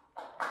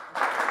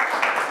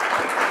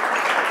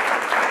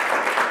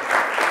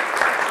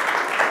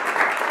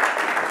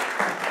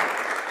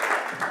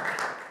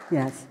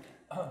 Yes.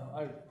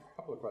 I have a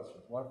couple of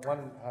questions.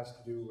 One has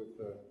to do with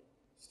the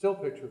still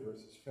picture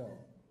versus film.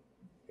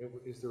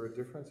 Is there a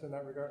difference in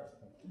that regard?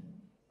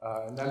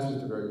 And that's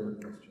just a very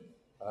quick question.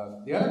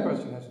 The other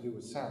question has to do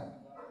with sound.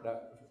 Now,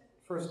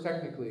 first,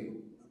 technically,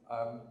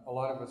 a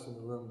lot of us in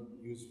the room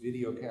use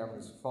video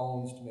cameras,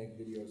 phones to make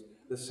videos.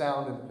 The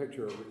sound and the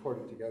picture are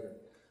recorded together.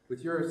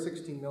 With your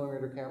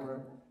 16mm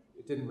camera,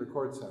 it didn't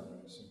record sound,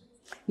 I assume.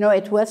 No,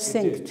 it was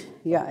synced.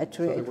 Yeah, it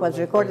was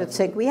recorded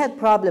synced. We had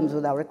problems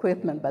with our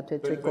equipment, but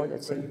it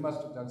recorded synced. But you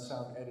must have done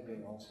sound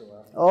editing also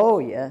after. Oh,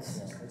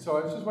 yes. Yeah. And so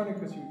I was just wondering,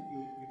 because you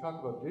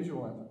talk about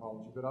visual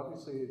anthropology, but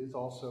obviously it is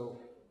also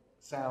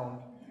sound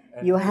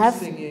and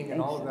singing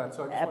and all of that.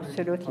 So I just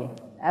absolutely,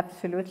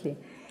 absolutely.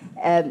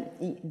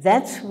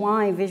 That's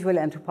why visual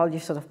anthropology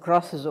sort of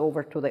crosses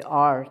over to the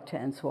art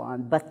and so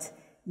on. But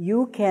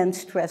you can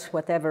stress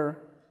whatever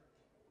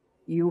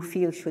you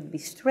feel should be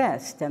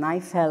stressed. And I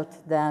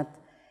felt that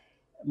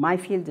my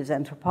field is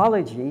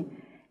anthropology,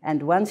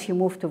 and once you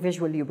move to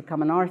visual, you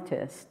become an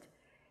artist.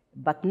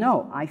 But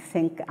no, I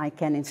think I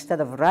can, instead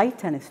of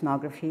write an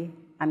ethnography,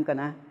 I'm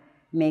gonna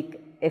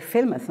make a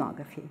film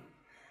ethnography.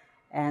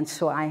 And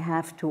so I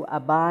have to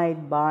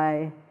abide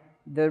by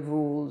the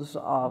rules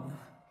of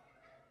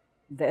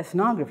the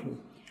ethnography.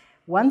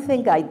 One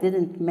thing I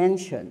didn't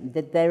mention,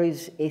 that there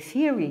is a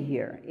theory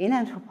here. In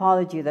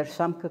anthropology, there's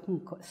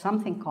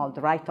something called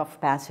rite of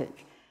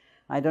passage.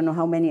 I don't know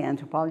how many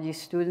anthropology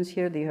students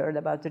here, they heard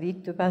about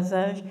rite de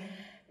passage.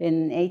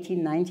 In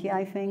 1890,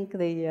 I think,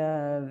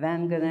 the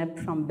Van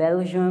Gennep from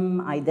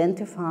Belgium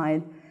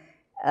identified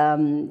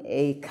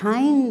a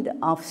kind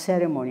of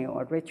ceremony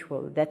or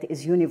ritual that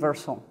is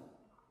universal.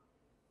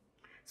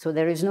 So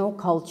there is no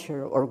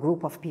culture or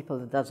group of people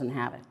that doesn't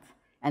have it.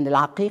 And the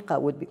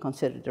aqiqah would be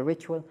considered a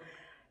ritual.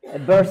 A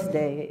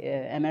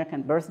birthday,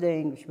 American birthday,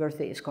 English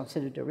birthday is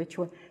considered a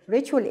ritual.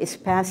 Ritual is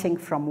passing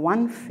from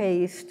one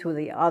phase to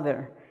the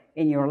other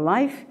in your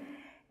life.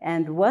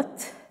 And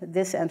what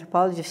this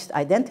anthropologist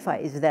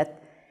identifies is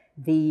that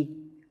the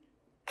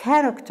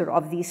character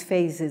of these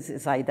phases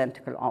is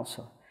identical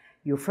also.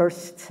 You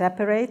first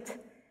separate,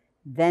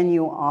 then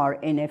you are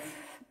in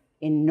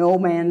no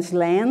man's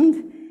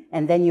land,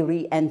 and then you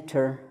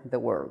re-enter the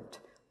world.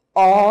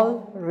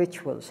 All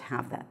rituals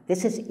have that.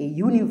 This is a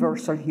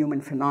universal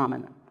human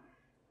phenomenon.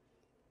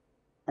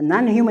 And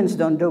non-humans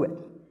don't do it,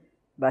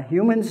 but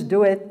humans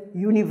do it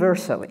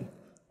universally.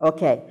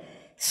 Okay,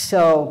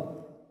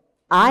 so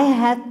I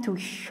had to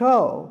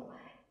show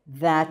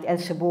that El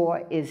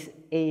Sebou is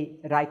a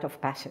rite of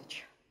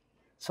passage.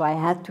 So I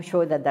had to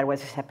show that there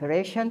was a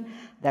separation,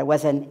 there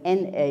was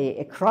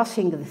a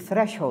crossing the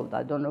threshold.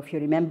 I don't know if you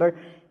remember,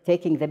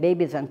 taking the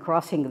babies and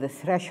crossing the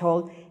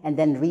threshold and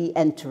then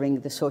re-entering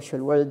the social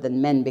world,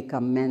 and men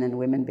become men and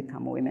women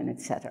become women,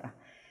 etc.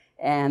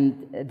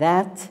 And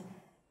that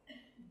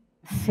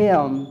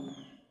film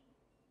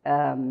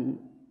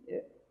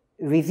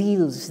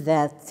reveals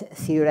that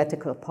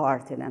theoretical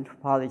part in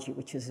anthropology,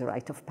 which is the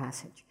rite of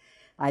passage.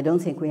 I don't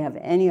think we have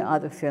any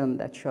other film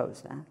that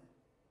shows that.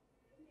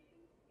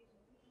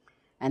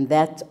 And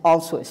that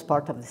also is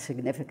part of the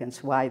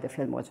significance why the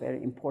film was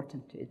very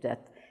important,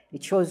 that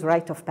it shows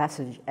rite of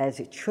passage as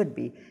it should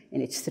be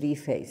in its 3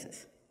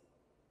 phases.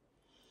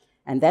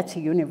 And that's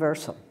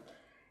universal.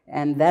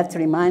 And that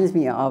reminds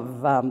me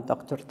of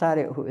Dr.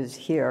 Tariq, who is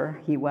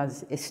here. He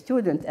was a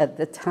student at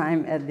the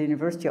time at the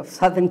University of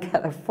Southern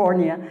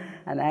California,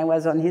 and I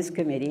was on his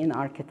committee in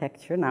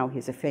architecture. Now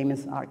he's a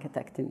famous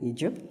architect in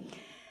Egypt.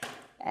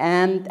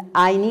 And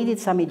I needed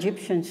some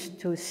Egyptians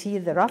to see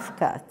the rough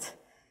cut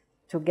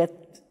to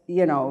get,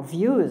 you know,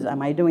 views.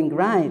 Am I doing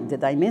right?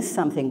 Did I miss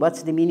something?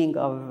 What's the meaning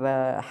of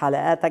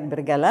halaatak,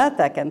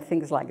 birgalatak, and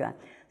things like that?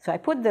 So I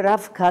put the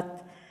rough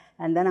cut,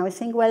 and then I was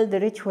thinking, well, the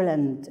ritual,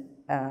 and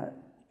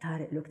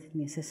Tariq looked at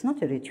me and said, it's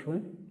not a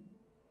ritual,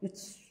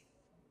 it's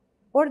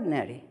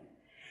ordinary.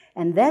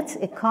 And that's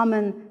a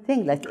common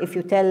thing. Like if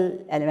you tell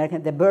an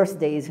American the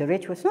birthday is a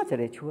ritual, it's not a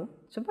ritual,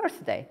 it's a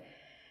birthday.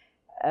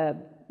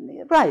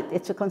 Right,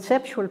 it's a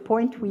conceptual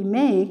point we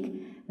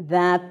make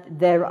that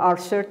there are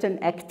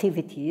certain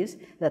activities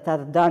that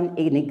are done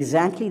in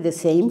exactly the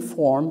same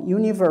form,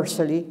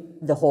 universally,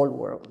 the whole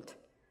world.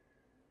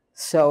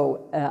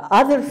 So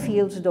other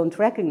fields don't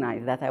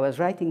recognize that. I was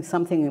writing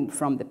something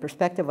from the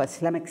perspective of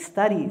Islamic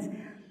studies,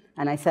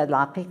 and I said,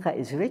 La aqiqah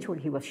is ritual.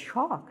 He was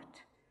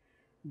shocked,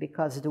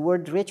 because the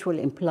word ritual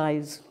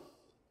implies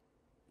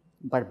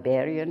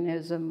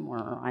barbarianism,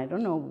 or I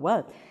don't know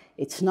what.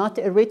 It's not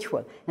a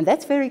ritual. And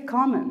that's very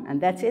common, and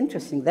that's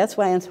interesting. That's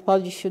why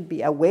anthropology should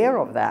be aware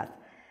of that,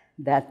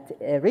 that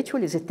a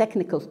ritual is a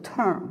technical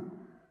term,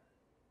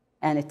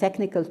 and a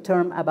technical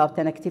term about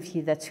an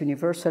activity that's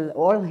universal.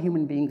 All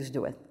human beings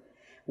do it.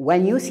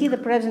 When you see the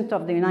President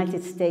of the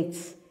United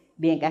States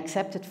being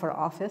accepted for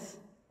office,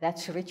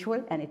 that's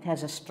ritual, and it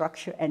has a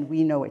structure, and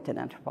we know it in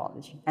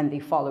anthropology, and they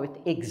follow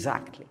it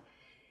exactly.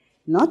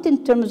 Not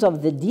in terms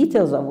of the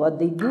details of what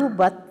they do,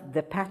 but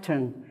the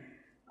pattern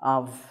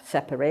of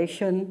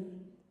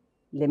separation,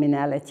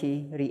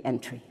 liminality,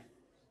 re-entry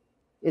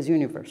is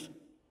universal.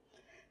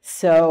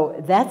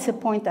 So that's a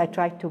point I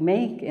try to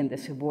make in the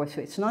Sebou.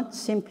 So it's not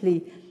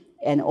simply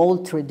an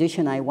old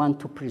tradition I want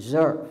to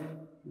preserve.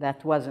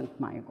 That wasn't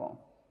my goal.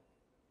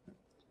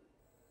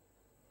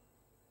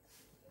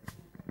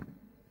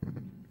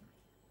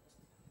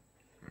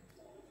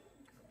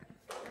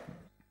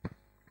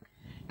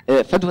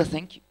 Fadwa,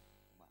 thank you.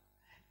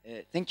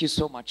 Thank you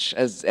so much.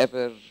 As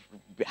ever,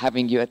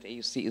 having you at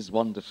AUC is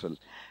wonderful.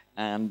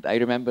 And I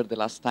remember the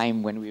last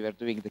time when we were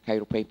doing the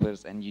Cairo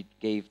papers and you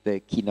gave the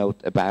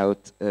keynote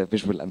about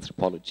visual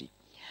anthropology.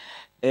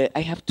 I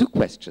have 2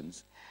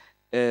 questions.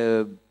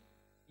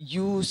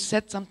 You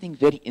said something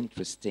very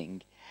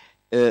interesting,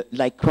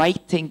 like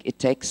writing a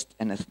text,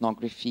 an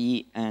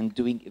ethnography, and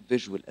doing a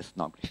visual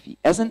ethnography.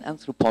 As an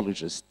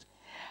anthropologist,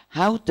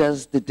 how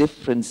does the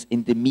difference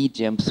in the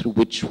medium through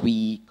which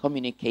we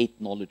communicate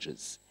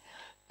knowledges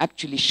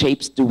actually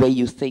shapes the way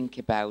you think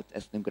about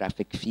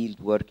ethnographic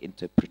fieldwork,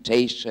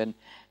 interpretation,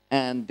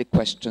 and the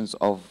questions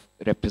of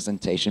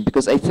representation?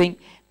 Because I think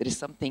there is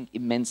something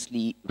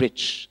immensely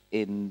rich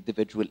in the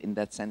visual in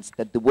that sense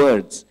that the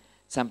words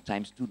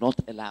sometimes do not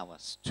allow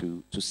us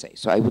to say.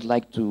 So I would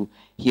like to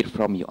hear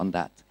from you on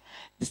that.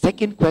 The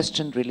second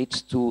question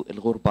relates to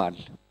al-ghurbal.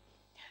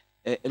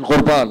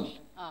 Al-ghurbal,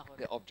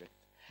 the object.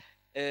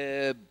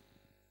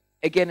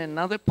 Again,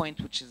 another point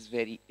which is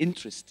very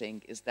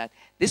interesting is that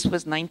this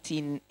was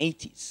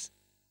 1980s.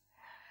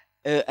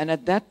 And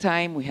at that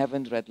time, we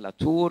haven't read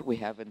Latour, we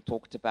haven't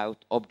talked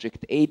about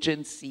object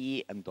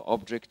agency and the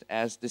object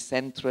as the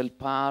central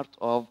part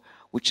of,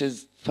 which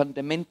is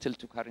fundamental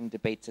to current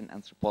debates in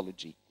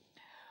anthropology.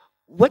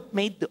 What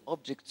made the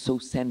object so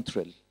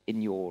central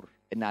in your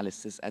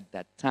analysis at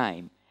that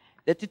time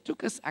that it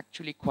took us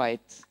actually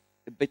quite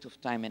a bit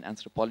of time in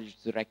anthropology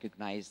to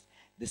recognize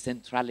the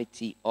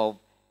centrality of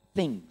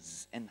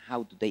things and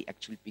how do they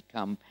actually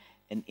become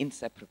an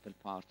inseparable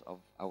part of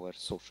our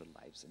social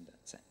lives in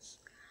that sense?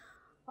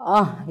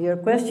 Your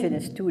question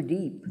is too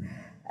deep.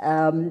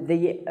 I'll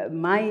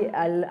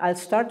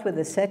start with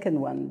the second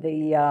one.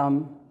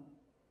 The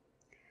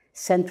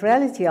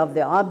centrality of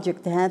the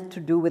object had to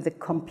do with the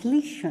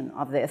completion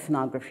of the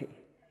ethnography,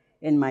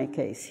 in my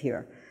case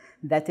here.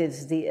 That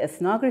is, the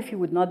ethnography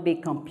would not be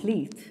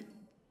complete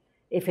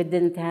if it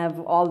didn't have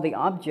all the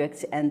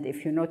objects. And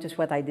if you notice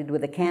what I did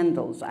with the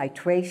candles, I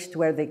traced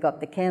where they got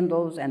the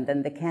candles, and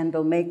then the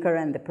candle maker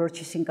and the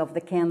purchasing of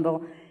the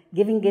candle,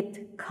 giving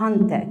it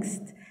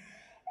context.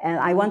 And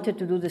I wanted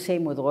to do the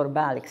same with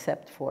ghurbal,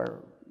 except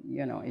for,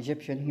 you know,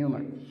 Egyptian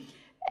humor.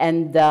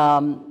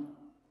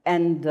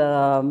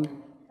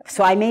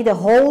 So I made a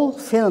whole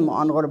film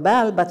on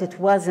ghurbal, but it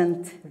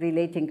wasn't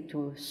relating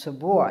to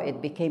Sebou.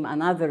 It became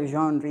another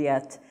genre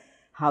at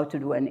how to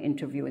do an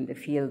interview in the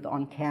field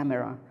on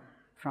camera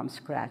from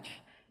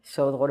scratch.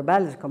 So the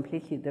ghurbal is a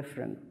completely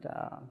different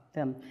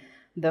film.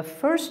 The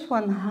first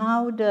one,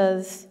 how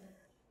does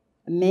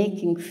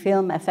making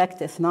film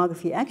affect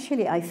ethnography?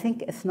 Actually, I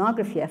think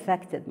ethnography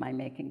affected my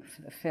making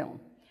the film.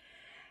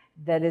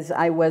 That is,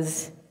 I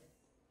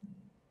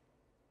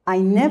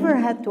never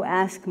had to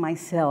ask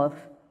myself,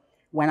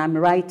 when I'm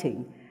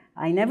writing,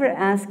 I never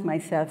ask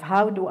myself,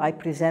 how do I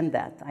present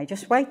that? I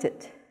just write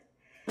it.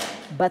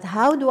 But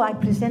how do I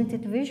present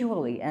it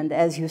visually? And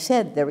as you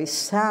said, there is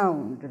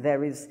sound,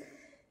 there is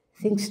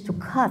things to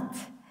cut.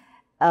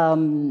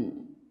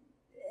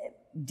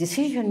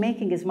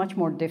 Decision-making is much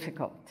more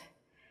difficult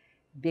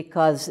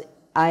because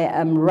I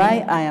am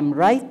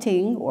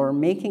writing or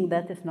making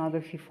that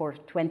ethnography for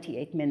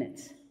 28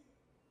 minutes.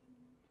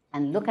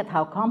 And look at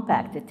how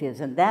compact it is.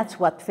 And that's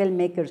what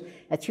filmmakers,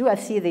 at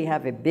USC, they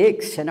have a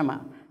big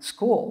cinema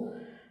school.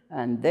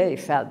 And they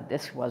felt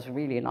this was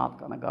really not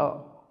going to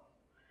go.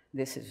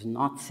 This is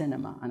not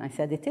cinema. And I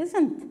said, it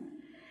isn't.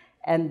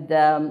 And,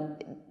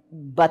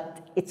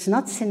 but it's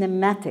not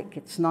cinematic.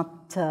 It's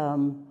not,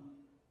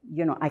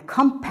 you know, I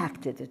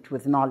compacted it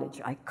with knowledge.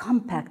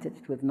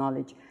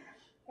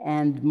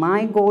 And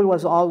my goal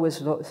was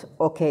always,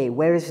 okay,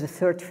 where is the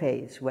third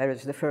phase? Where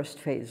is the first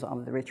phase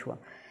of the ritual?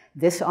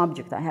 This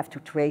object, I have to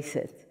trace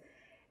it.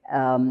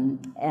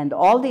 And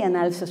all the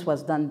analysis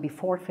was done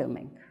before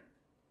filming.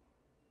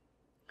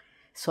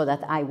 So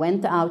that I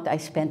went out, I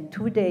spent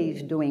 2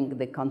 days doing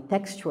the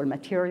contextual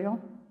material,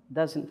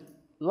 doesn't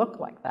look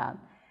like that.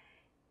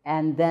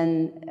 And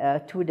then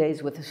 2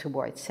 days with the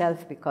Sebou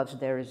itself, because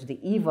there is the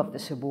eve of the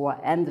Sebou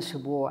and the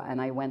Sebou, and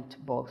I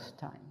went both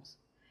times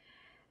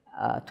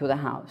to the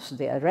house.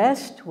 The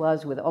rest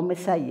was with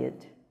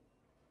Sayed.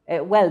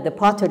 Well, the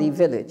pottery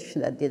village,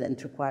 that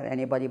didn't require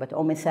anybody, but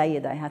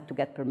Sayed, I had to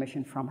get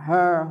permission from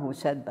her, who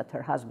said, but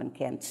her husband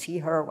can't see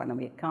her when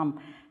we come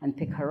and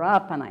pick her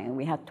up, and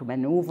we had to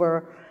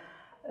maneuver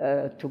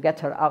to get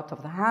her out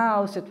of the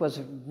house. It was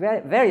very,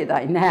 very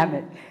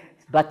dynamic,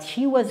 but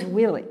she was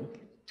willing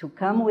to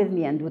come with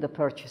me and do the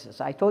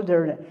purchases. I told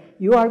her,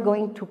 you are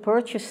going to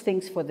purchase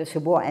things for the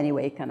Sebou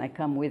anyway, can I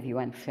come with you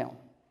and film?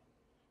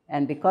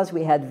 And because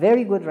we had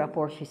very good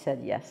rapport, she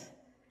said yes.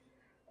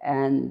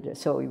 And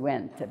so we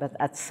went. But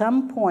at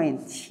some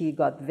point, she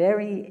got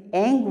very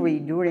angry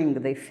during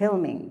the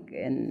filming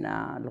in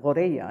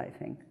Al-Ghoriya, I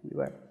think we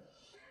were,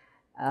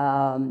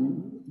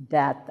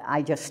 that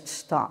I just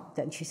stopped.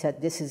 And she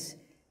said, this is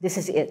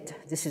it.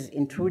 This is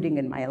intruding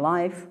in my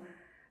life.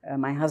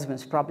 My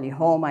husband's probably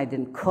home. I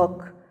didn't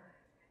cook.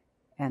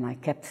 And I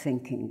kept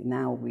thinking,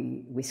 now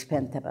we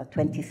spent about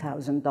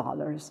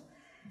 $20,000.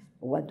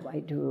 What do I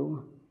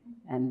do?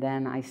 And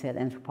then I said,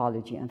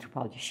 anthropology.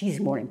 She's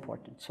more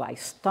important. So I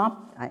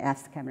stopped. I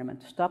asked the cameraman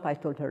to stop. I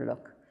told her,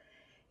 look,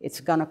 it's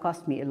going to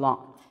cost me a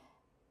lot,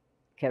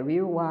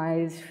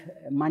 career-wise,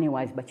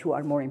 money-wise, but you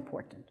are more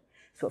important.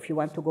 So if you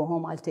want to go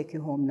home, I'll take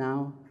you home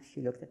now. She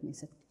looked at me and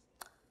said,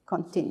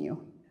 continue.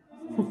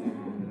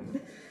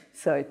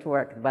 So it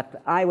worked.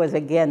 But I was,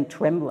 again,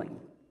 trembling.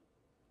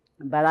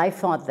 But I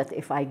thought that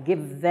if I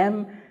give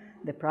them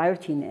the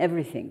priority in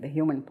everything, the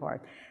human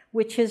part,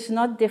 which is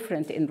not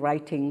different in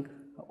writing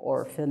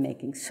or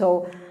filmmaking.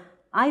 So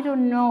I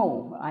don't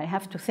know. I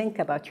have to think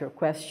about your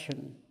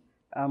question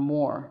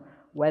more,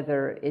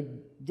 whether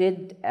it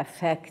did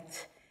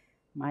affect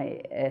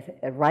my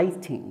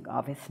writing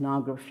of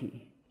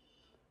ethnography.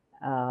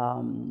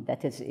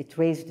 That is, it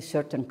raised a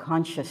certain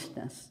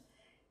consciousness.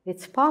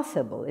 It's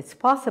possible. It's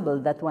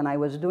possible that when I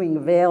was doing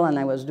Veil and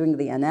I was doing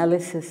the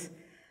analysis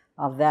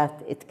of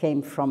that, it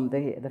came from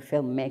the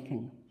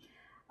filmmaking.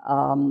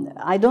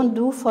 I don't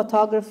do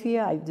photography.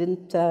 I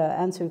didn't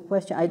answer your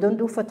question. I don't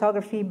do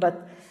photography,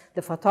 but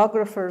the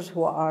photographers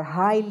who are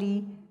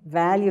highly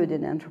valued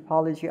in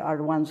anthropology are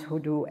the ones who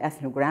do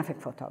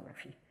ethnographic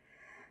photography.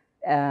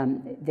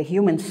 The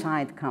human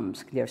side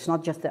comes clear. It's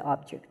not just the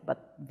object,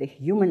 but the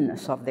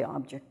humanness of the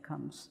object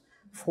comes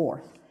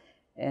forth.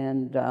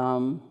 And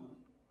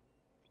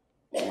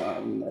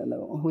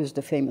who is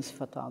the famous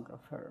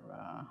photographer?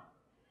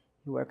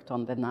 He worked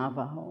on the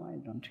Navajo, I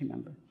don't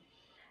remember.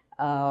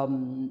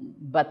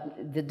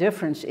 But the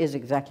difference is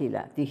exactly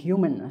that, the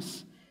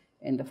humanness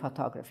in the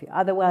photography.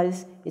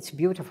 Otherwise, it's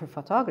beautiful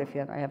photography,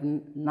 and I have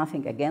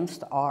nothing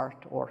against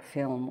art or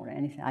film or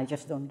anything. I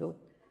just don't do it.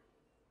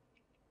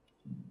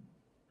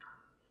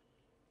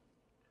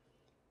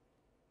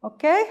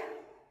 Okay?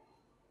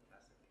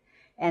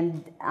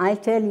 And I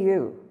tell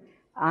you,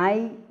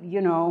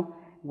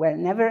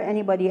 whenever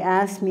anybody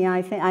asks me,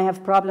 I think I have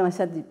a problem, I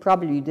said,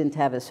 probably you didn't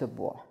have a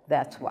Sebou.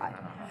 That's why.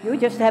 You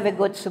just have a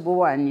good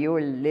Sebou and you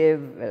will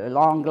live a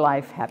long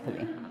life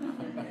happily.